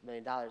this $1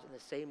 million. In the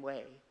same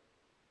way,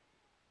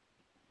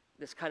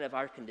 this kind of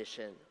our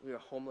condition. We were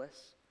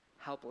homeless,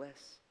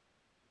 helpless,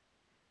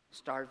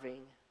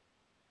 starving,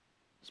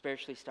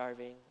 spiritually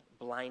starving,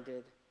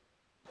 blinded,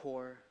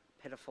 poor,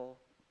 pitiful.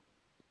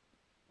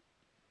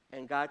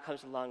 And God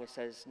comes along and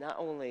says, not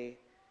only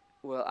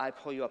will I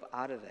pull you up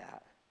out of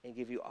that and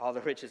give you all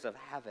the riches of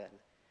heaven,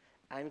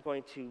 I'm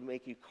going to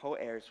make you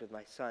co-heirs with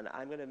my son.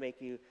 I'm going to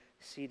make you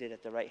seated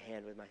at the right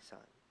hand with my son.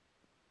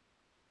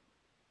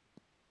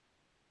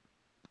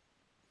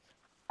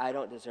 I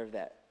don't deserve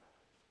that.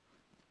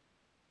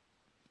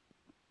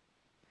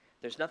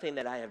 There's nothing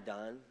that I have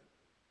done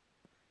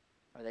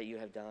or that you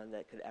have done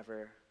that could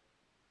ever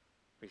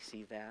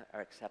receive that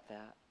or accept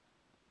that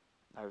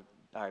or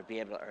be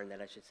able to earn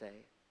that, I should say.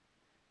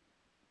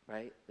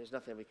 Right? There's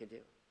nothing we could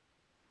do.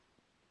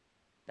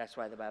 That's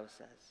why the Bible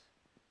says,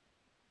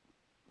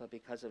 but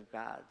because of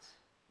God's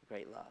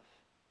great love,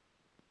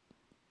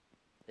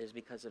 it is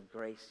because of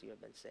grace you have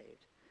been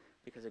saved.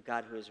 Because of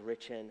God who is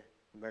rich in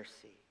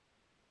mercy,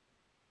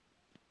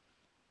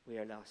 we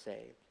are now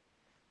saved.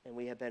 And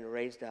we have been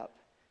raised up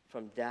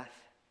from death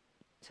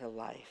to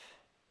life.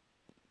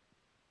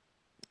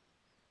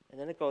 And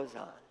then it goes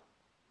on.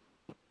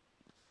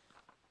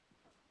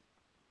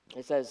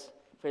 It says,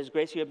 "For his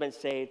grace you have been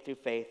saved through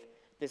faith.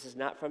 This is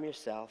not from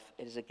yourself.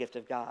 It is a gift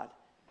of God,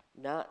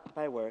 not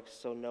by works,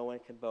 so no one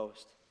can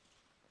boast.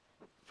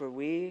 For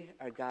we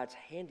are God's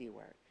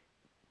handiwork,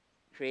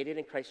 created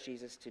in Christ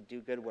Jesus to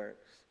do good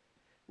works,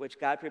 which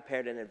God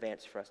prepared in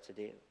advance for us to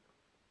do."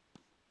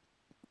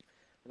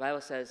 The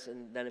Bible says,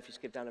 and then if you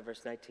skip down to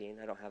verse 19,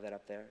 I don't have that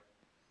up there,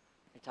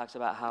 it talks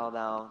about how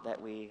now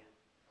that we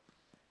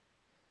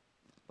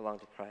belong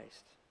to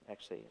Christ.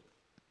 Actually,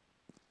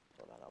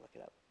 hold on, I'll look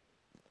it up.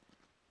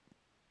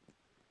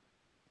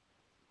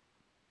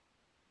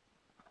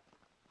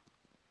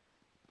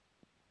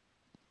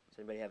 Does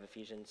anybody have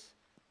Ephesians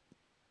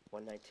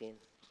 1:19?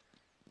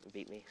 You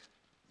beat me.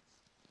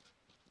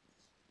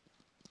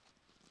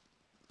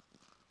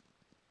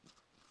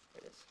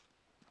 There it is.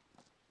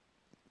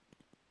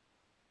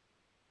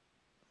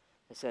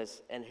 It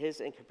says, "And his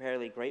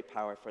incomparably great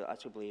power for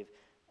us who believe."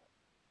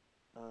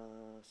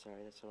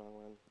 Sorry, that's the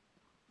wrong one.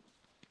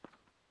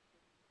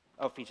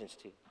 Oh, Ephesians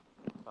 2.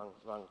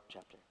 Wrong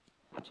chapter.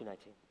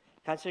 2:19.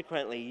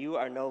 "Consequently, you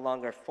are no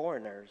longer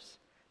foreigners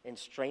and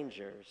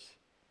strangers,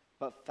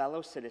 but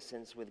fellow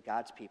citizens with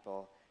God's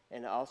people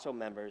and also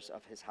members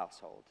of his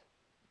household.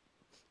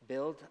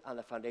 Build on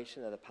the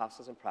foundation of the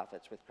apostles and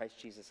prophets with Christ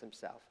Jesus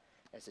himself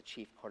as the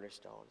chief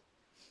cornerstone."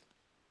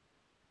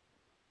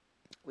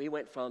 We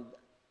went from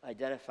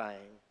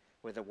identifying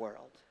with the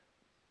world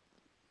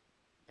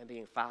and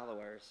being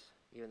followers,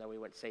 even though we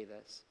wouldn't say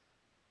this,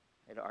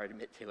 or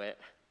admit to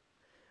it,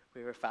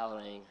 we were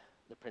following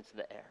the prince of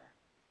the air.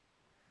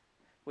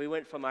 We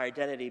went from our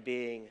identity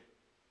being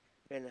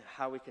in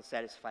how we could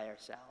satisfy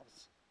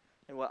ourselves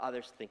and what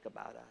others think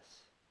about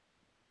us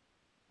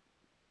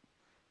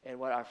and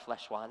what our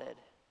flesh wanted,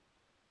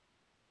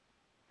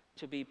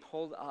 to be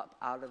pulled up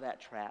out of that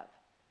trap,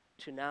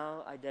 to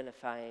now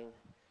identifying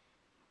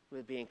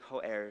with being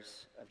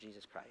co-heirs of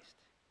Jesus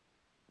Christ.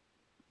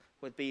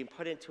 with being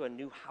put into a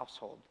new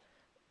household.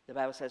 The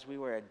Bible says we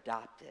were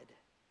adopted.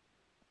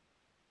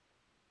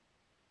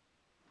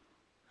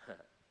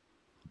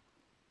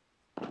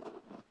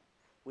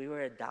 We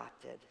were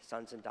adopted,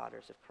 sons and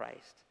daughters of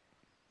Christ.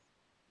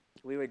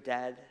 We were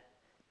dead,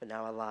 but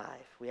now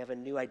alive. We have a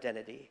new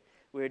identity.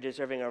 We were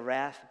deserving of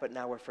wrath, but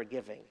now we're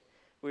forgiving.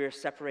 We were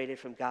separated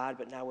from God,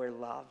 but now we're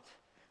loved.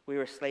 We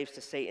were slaves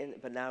to Satan,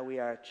 but now we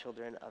are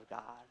children of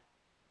God.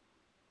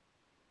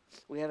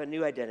 We have a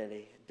new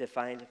identity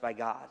defined by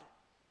God.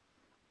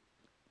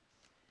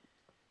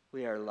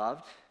 We are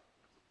loved,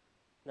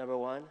 number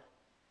one.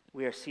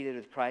 We are seated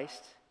with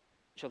Christ,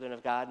 children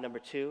of God, number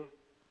two.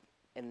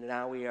 And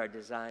now we are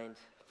designed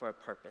for a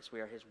purpose. We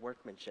are his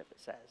workmanship, it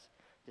says,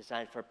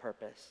 designed for a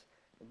purpose.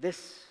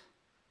 This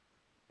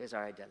is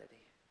our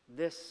identity.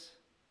 This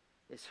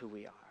is who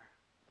we are.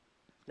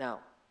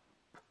 Now,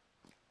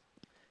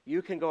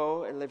 you can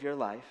go and live your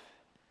life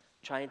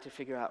trying to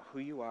figure out who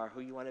you are, who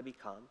you want to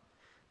become,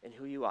 and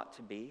who you ought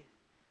to be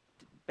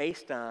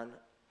based on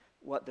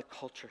what the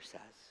culture says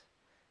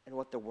and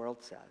what the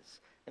world says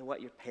and what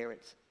your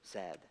parents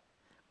said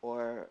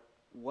or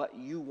what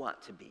you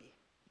want to be.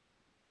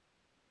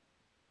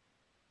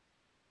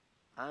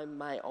 I'm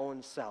my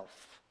own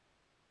self.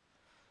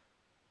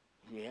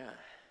 Yeah.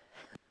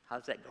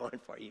 How's that going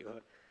for you?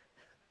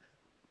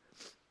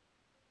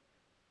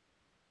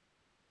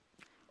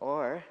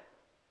 Or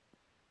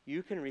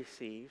you can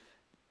receive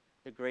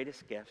the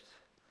greatest gift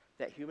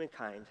that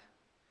humankind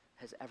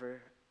has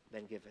ever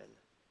been given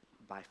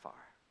by far.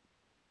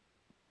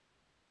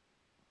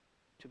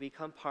 To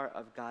become part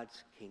of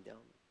God's kingdom.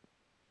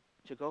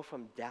 To go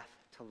from death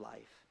to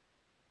life.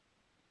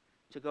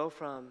 To go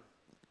from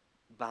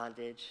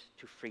bondage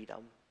to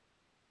freedom.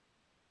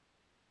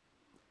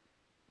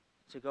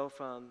 To go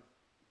from,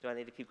 do I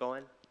need to keep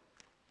going?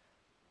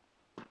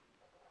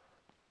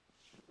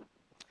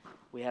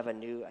 We have a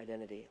new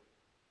identity.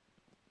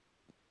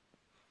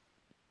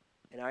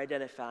 And our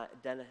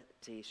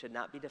identity should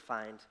not be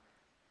defined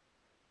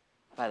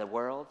by the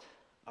world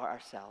or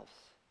ourselves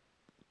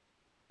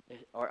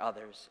or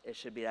others. It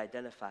should be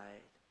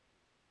identified.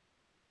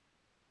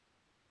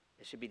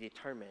 It should be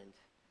determined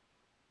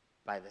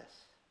by this.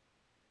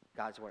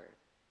 God's word.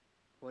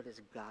 What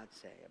does God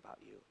say about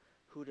you?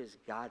 Who does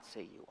God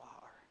say you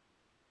are?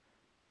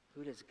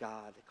 Who does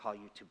God call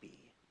you to be?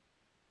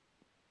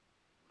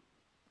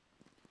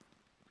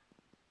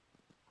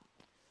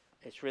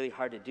 It's really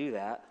hard to do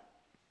that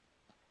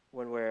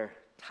when we're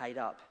tied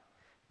up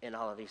in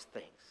all of these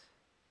things.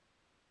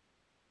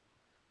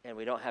 And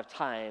we don't have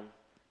time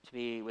to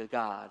be with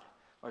God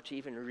or to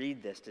even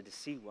read this to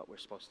see what we're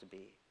supposed to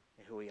be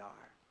and who we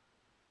are.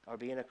 Or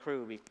be in a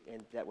crew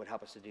that would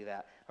help us to do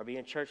that. Or be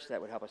in church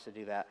that would help us to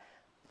do that.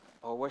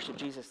 Or worship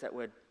Jesus that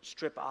would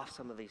strip off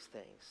some of these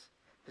things.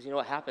 Because you know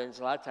what happens?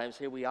 A lot of times,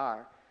 here we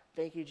are.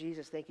 Thank you,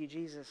 Jesus. Thank you,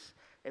 Jesus.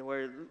 And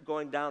we're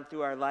going down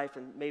through our life,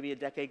 and maybe a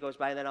decade goes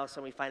by, and then all of a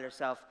sudden we find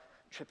ourselves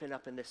tripping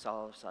up in this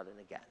all of a sudden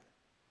again.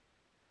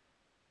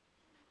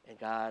 And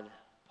God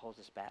pulls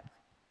us back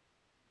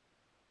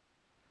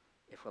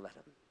if we'll let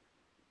him.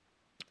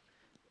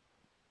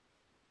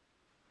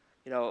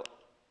 You know,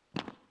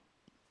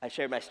 I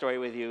shared my story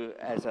with you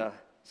as a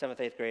 7th,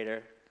 8th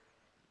grader.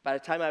 By the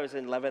time I was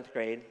in 11th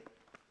grade,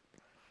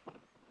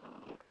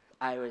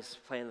 I was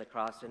playing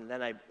lacrosse, and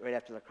then right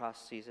after lacrosse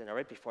season, or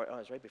it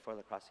was right before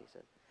lacrosse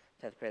season,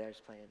 10th grade I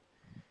was playing.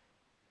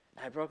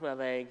 I broke my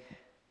leg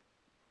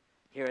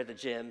here at the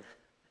gym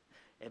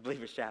at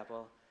Believers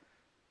Chapel,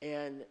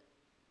 and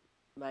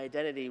my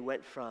identity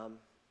went from,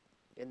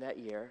 in that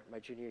year, my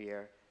junior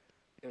year,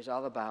 it was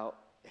all about,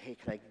 hey,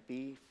 can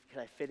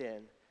I fit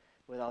in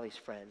with all these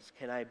friends?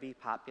 Can I be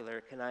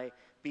popular? Can I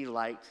be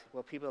liked?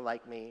 Will people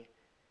like me?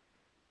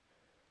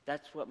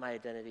 That's what my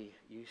identity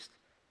used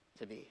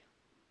to be.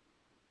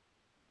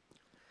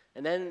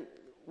 And then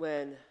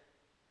when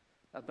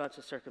a bunch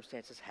of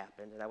circumstances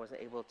happened and I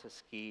wasn't able to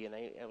ski and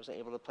I wasn't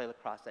able to play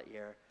lacrosse that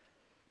year,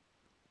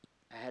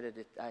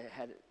 it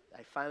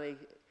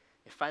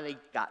finally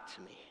got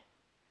to me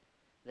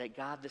that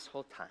God this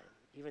whole time,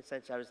 even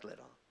since I was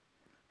little,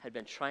 had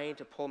been trying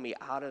to pull me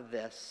out of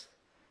this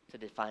to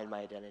define my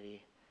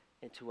identity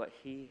into what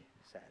he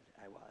said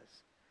I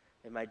was.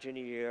 In my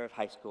junior year of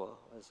high school,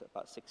 I was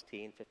about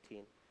 16,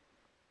 15.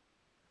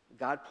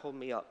 God pulled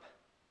me up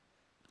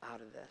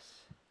out of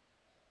this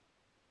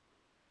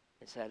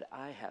and said,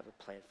 I have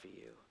a plan for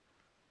you.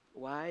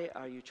 Why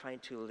are you trying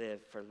to live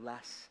for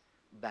less,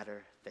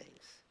 better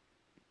things?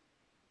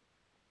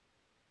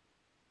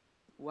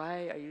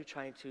 Why are you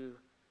trying to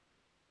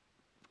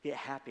get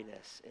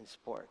happiness in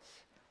sports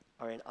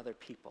or in other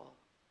people?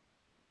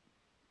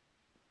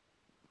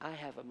 I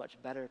have a much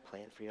better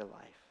plan for your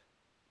life.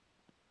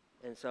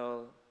 And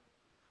so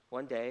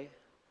one day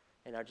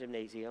in our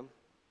gymnasium,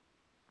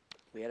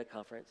 we had a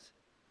conference,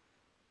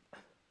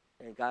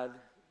 and God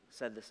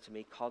said this to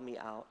me, called me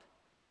out,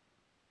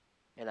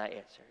 and I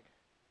answered.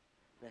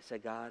 And I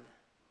said, God,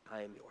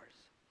 I am yours.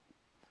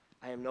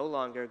 I am no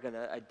longer going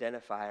to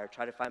identify or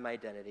try to find my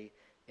identity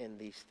in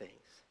these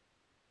things.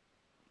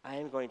 I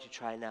am going to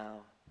try now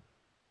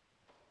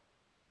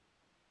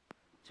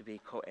to be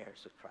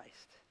co-heirs with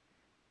Christ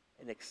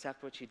and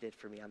accept what you did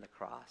for me on the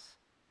cross,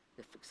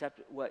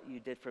 accept what you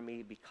did for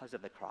me because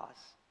of the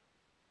cross,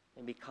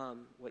 and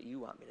become what you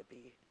want me to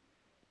be.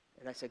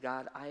 And I said,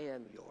 God, I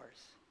am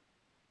yours.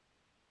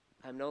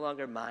 I'm no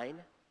longer mine.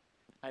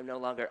 I'm no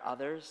longer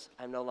others.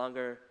 I'm no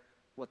longer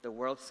what the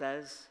world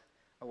says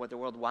or what the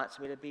world wants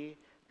me to be.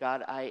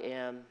 God, I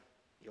am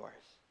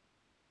yours.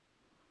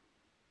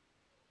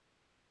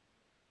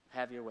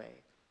 Have your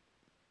way.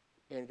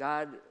 And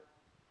God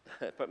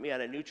put me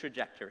on a new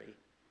trajectory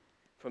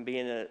from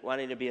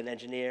wanting to be an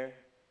engineer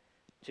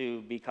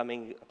to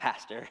becoming a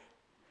pastor.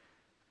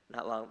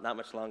 Not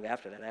much long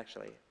after that,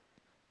 actually.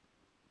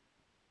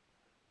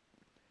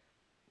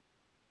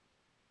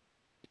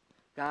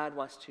 God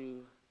wants to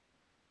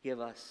give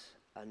us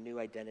a new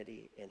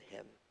identity in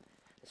him.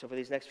 And so for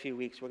these next few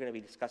weeks, we're going to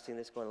be discussing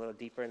this, going a little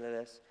deeper into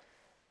this.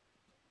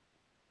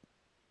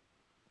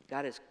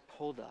 God has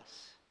pulled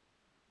us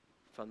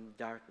from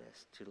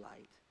darkness to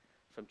light,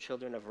 from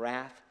children of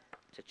wrath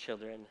to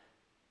children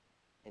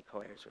and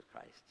co-heirs with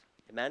Christ.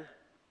 Amen?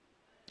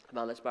 Come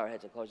on, let's bow our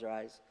heads and close our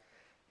eyes.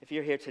 If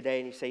you're here today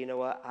and you say, you know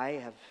what,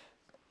 I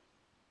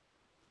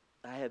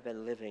have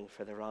been living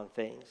for the wrong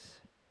things.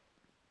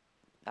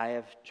 I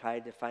have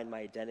tried to find my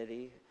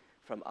identity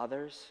from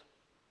others.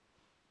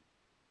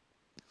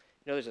 You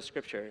know, there's a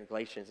scripture in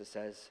Galatians that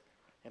says,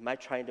 am I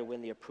trying to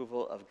win the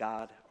approval of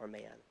God or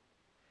man?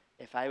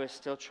 If I was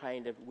still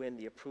trying to win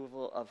the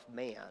approval of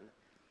man,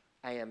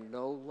 I am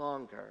no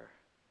longer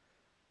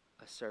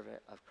a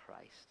servant of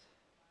Christ.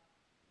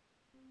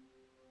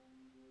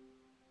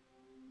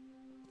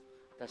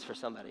 That's for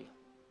somebody,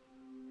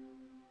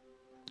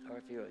 or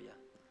a few of you.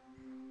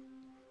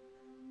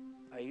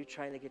 Are you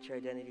trying to get your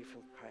identity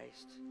from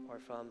Christ or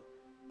from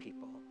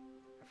people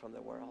or from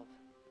the world?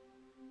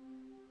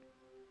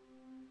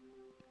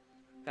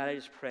 God, I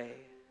just pray,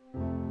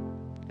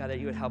 God, that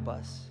you would help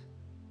us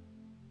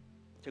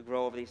to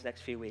grow over these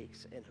next few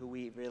weeks in who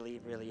we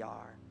really, really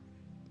are.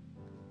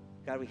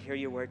 God, we hear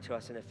your word to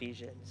us in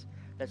Ephesians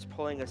that's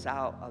pulling us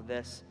out of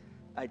this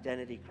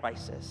identity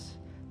crisis,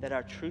 that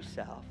our true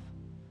self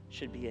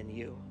should be in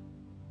you.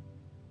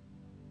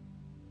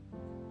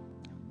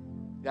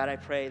 God, I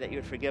pray that you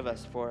would forgive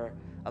us for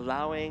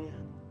allowing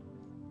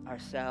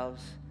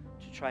ourselves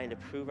to trying to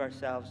prove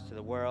ourselves to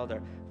the world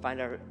or find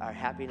our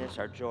happiness,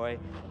 our joy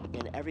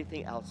in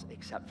everything else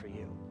except for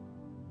you.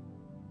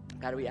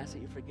 God, we ask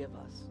that you forgive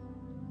us.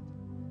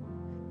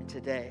 And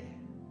today,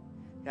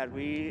 God,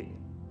 we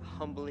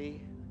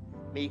humbly,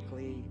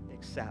 meekly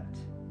accept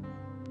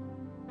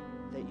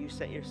that you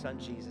sent your son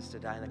Jesus to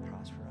die on the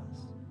cross for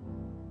us.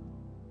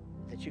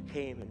 That you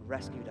came and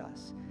rescued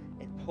us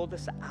and pulled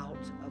us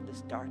out of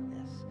this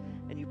darkness,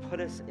 and you put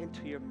us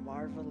into your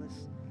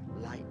marvelous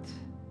light.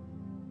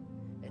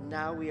 And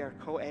now we are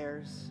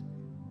co-heirs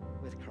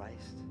with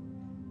Christ.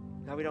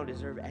 God, we don't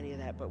deserve any of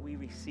that, but we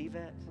receive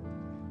it,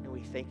 and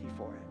we thank you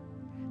for it.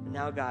 And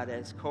now, God,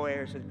 as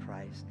co-heirs with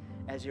Christ,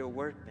 as your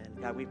workmen,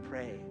 God, we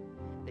pray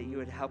that you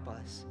would help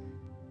us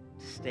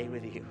to stay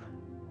with you,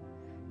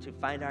 to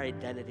find our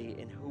identity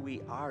in who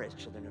we are as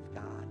children of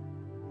God,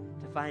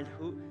 to find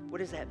what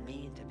does that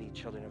mean to be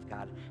children of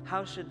God?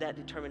 How should that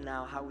determine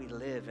now how we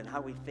live and how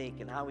we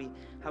think and how we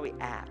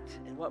act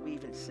and what we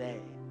even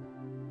say?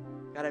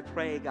 God, I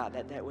pray, God,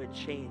 that would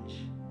change,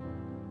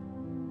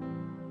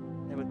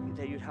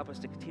 that you'd help us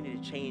to continue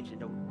to change and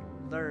to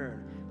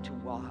learn to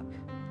walk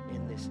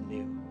in this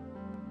new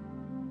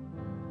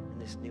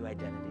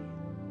identity.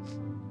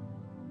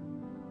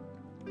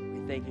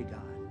 We thank you,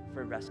 God,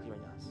 for rescuing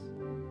us.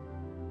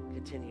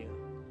 Continue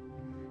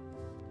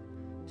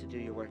to do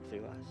your work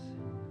through us.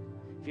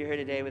 If you're here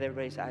today with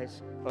everybody's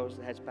eyes closed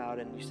and heads bowed,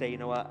 and you say, you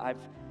know what,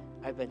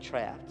 I've been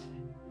trapped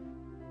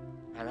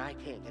and I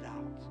can't get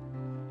out.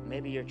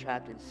 Maybe you're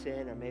trapped in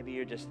sin, or maybe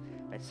you're just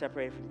been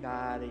separated from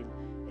God,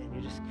 and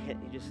you just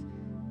can't.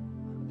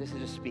 This is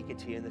just speaking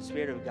to you, and the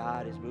Spirit of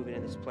God is moving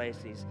in this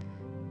place.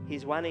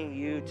 He's wanting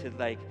you to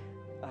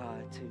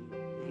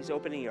He's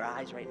opening your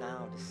eyes right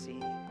now to see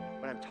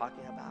what I'm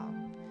talking about.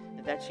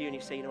 If that's you and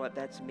you say, you know what,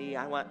 that's me.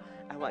 I want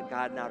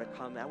God now to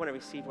come. I want to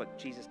receive what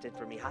Jesus did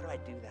for me. How do I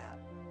do that?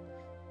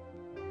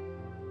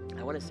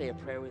 I want to say a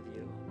prayer with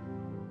you.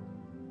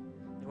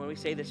 And when we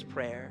say this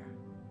prayer,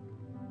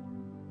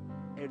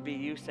 it would be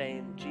you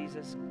saying,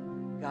 Jesus,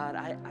 God,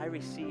 I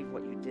receive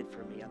what you did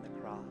for me on the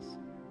cross.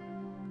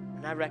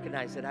 And I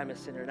recognize that I'm a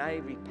sinner, and I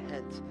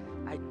repent.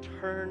 I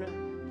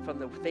turn from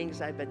the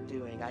things I've been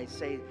doing. I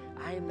say,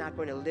 I am not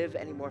going to live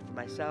anymore for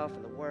myself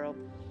and the world.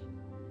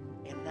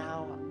 And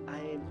now I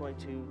am going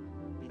to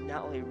be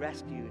not only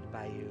rescued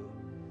by you,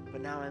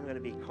 but now I'm going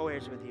to be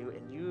co-heirs with you,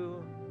 and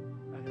you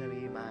are going to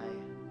be my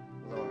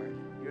Lord.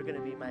 You're going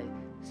to be my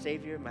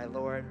Savior, my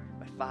Lord,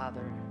 my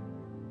Father.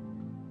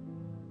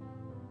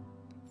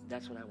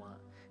 That's what I want.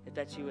 If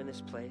that's you in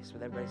this place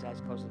with everybody's eyes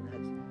closed and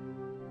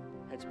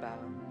heads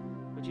bowed,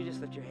 would you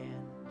just lift your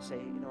hand and say,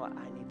 you know what,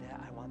 I need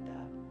that, I want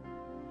that.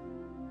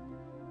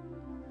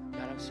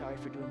 God, I'm sorry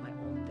for doing my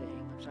own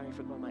thing. I'm sorry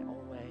for going my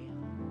own way.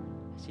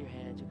 I see your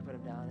hands, you can put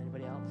them down.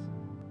 Anybody else?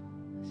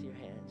 I see your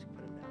hands, you can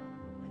put them down.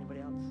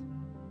 Anybody else? else?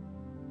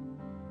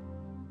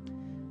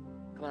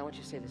 Come on, I want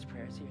you to say this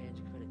prayer. I see your hands,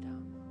 you can put it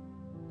down.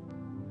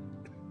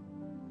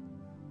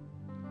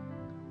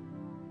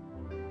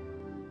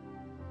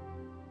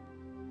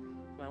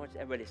 Come on, I want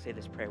everybody to say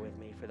this prayer with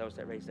me for those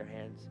that raise their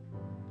hands.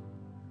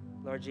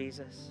 Lord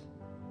Jesus,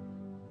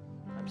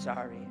 I'm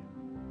sorry.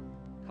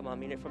 Come on,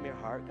 mean it from your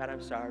heart. God,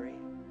 I'm sorry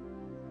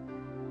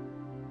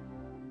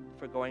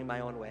for going my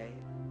own way,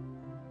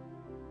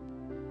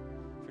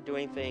 for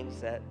doing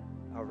things that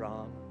are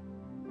wrong,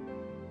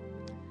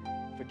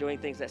 for doing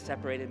things that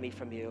separated me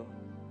from you.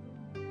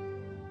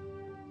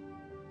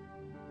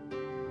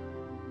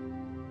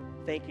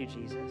 Thank you,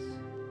 Jesus,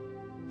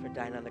 for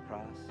dying on the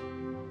cross.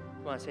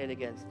 Come on, say it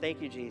again.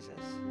 Thank you, Jesus,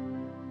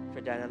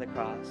 for dying on the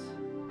cross.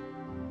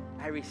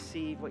 I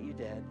receive what you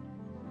did.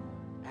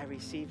 I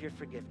receive your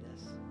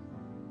forgiveness.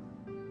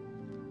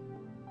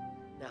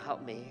 Now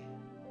help me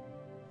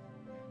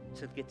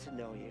to get to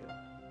know you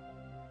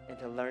and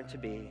to learn to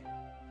be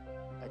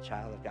a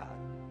child of God.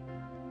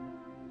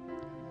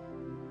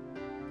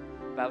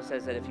 The Bible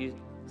says that if you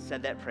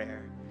said that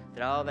prayer,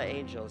 that all the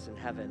angels in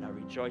heaven are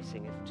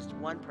rejoicing if just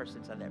one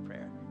person said that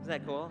prayer. Isn't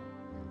that cool?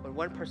 When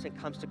one person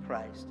comes to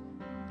Christ,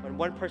 when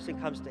one person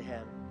comes to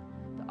him,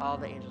 that all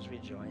the angels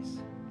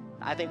rejoice.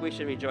 I think we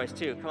should rejoice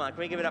too. Come on, can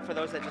we give it up for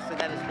those that just said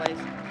that in this place?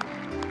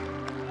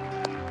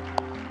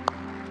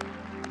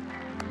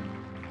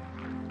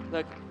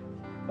 Look,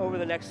 over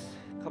the next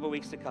couple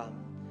weeks to come,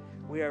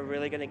 we are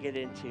really going to get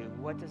into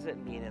what does it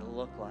mean and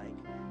look like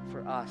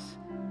for us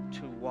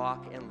to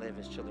walk and live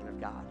as children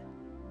of God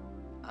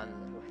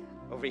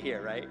over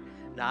here, right?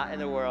 Not in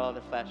the world,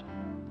 the flesh,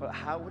 but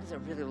what does it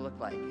really look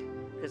like?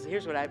 Because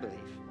here's what I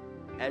believe,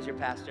 as your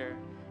pastor,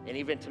 and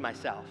even to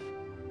myself,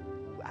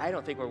 I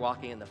don't think we're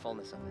walking in the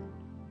fullness of it.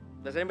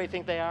 Does anybody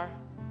think they are?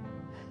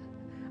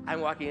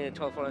 I'm walking in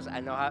total fullness.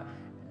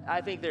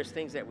 I think there's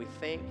things that we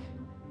think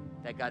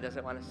that God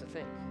doesn't want us to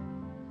think.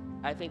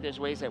 I think there's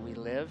ways that we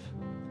live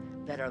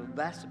that are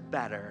less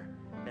better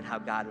than how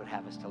God would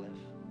have us to live.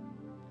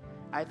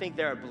 I think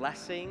there are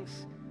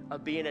blessings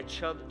of being a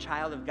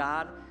child of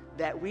God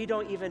that we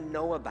don't even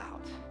know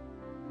about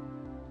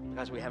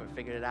because we haven't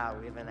figured it out,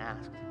 we haven't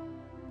asked.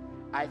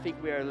 I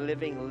think we are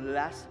living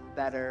less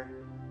better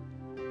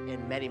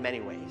in many,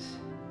 many ways.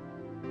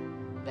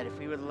 That if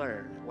we would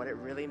learn what it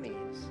really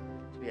means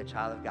to be a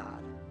child of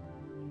God,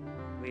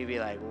 we'd be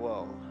like,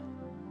 whoa,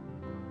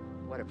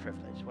 what a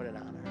privilege, what an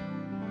honor.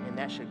 And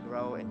that should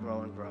grow and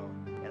grow and grow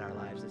in our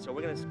lives. And so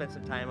we're going to spend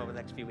some time over the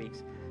next few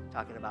weeks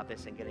talking about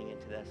this and getting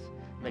into this.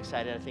 I'm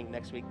excited. I think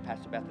next week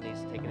Pastor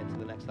Bethany's taking it to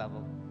the next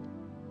level.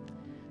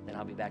 Then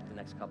I'll be back the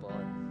next couple,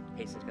 and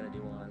Casey's going to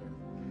do one.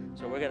 And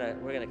so we're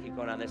gonna keep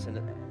going on this,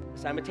 and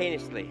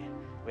simultaneously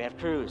we have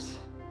crews.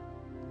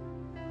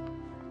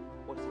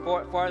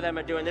 Four of them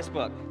are doing this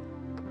book.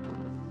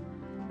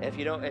 If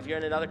you're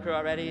in another crew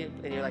already,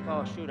 and you're like,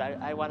 oh shoot,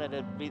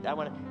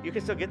 you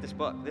can still get this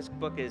book. This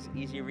book is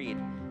easy to read,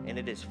 and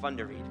it is fun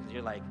to read because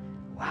you're like,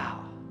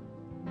 wow,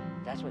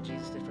 that's what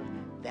Jesus did for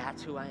me.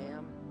 That's who I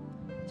am.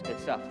 It's good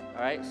stuff.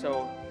 All right,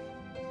 so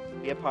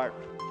be a part.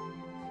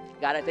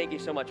 God, I thank you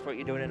so much for what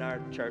you're doing in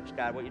our church.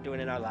 God, what you're doing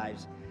in our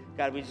lives.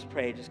 God, we just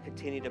pray, just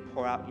continue to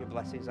pour out your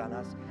blessings on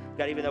us.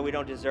 God, even though we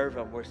don't deserve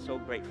them, we're so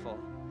grateful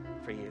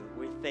for you.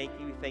 We thank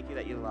you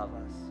that you love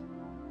us.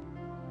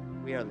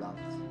 We are loved.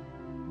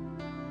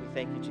 We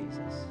thank you,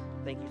 Jesus.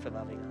 Thank you for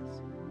loving us.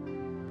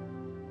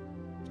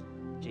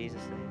 In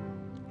Jesus' name,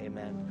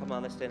 amen. Come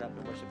on, let's stand up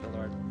and worship the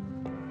Lord.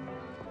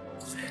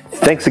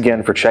 Thanks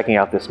again for checking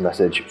out this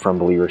message from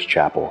Believers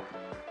Chapel.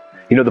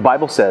 You know, the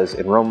Bible says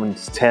in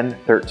Romans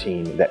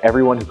 10:13 that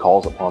everyone who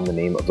calls upon the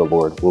name of the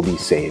Lord will be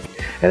saved.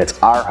 And it's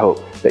our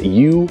hope that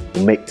you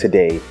will make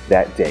today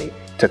that day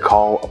to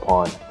call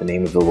upon the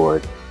name of the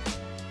Lord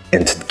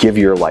and to give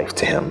your life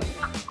to Him.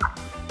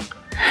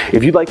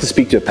 If you'd like to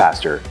speak to a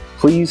pastor,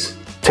 please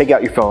take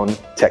out your phone,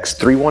 text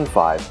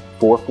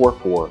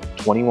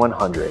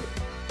 315-444-2100,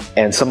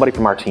 and somebody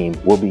from our team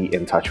will be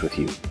in touch with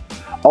you.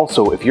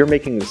 Also, if you're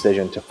making the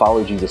decision to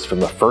follow Jesus for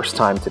the first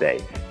time today,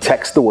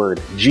 text the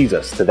word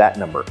Jesus to that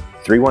number,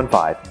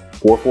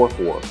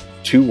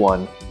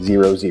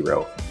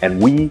 315-444-2100, and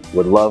we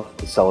would love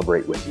to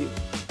celebrate with you.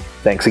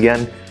 Thanks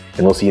again,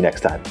 and we'll see you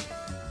next time.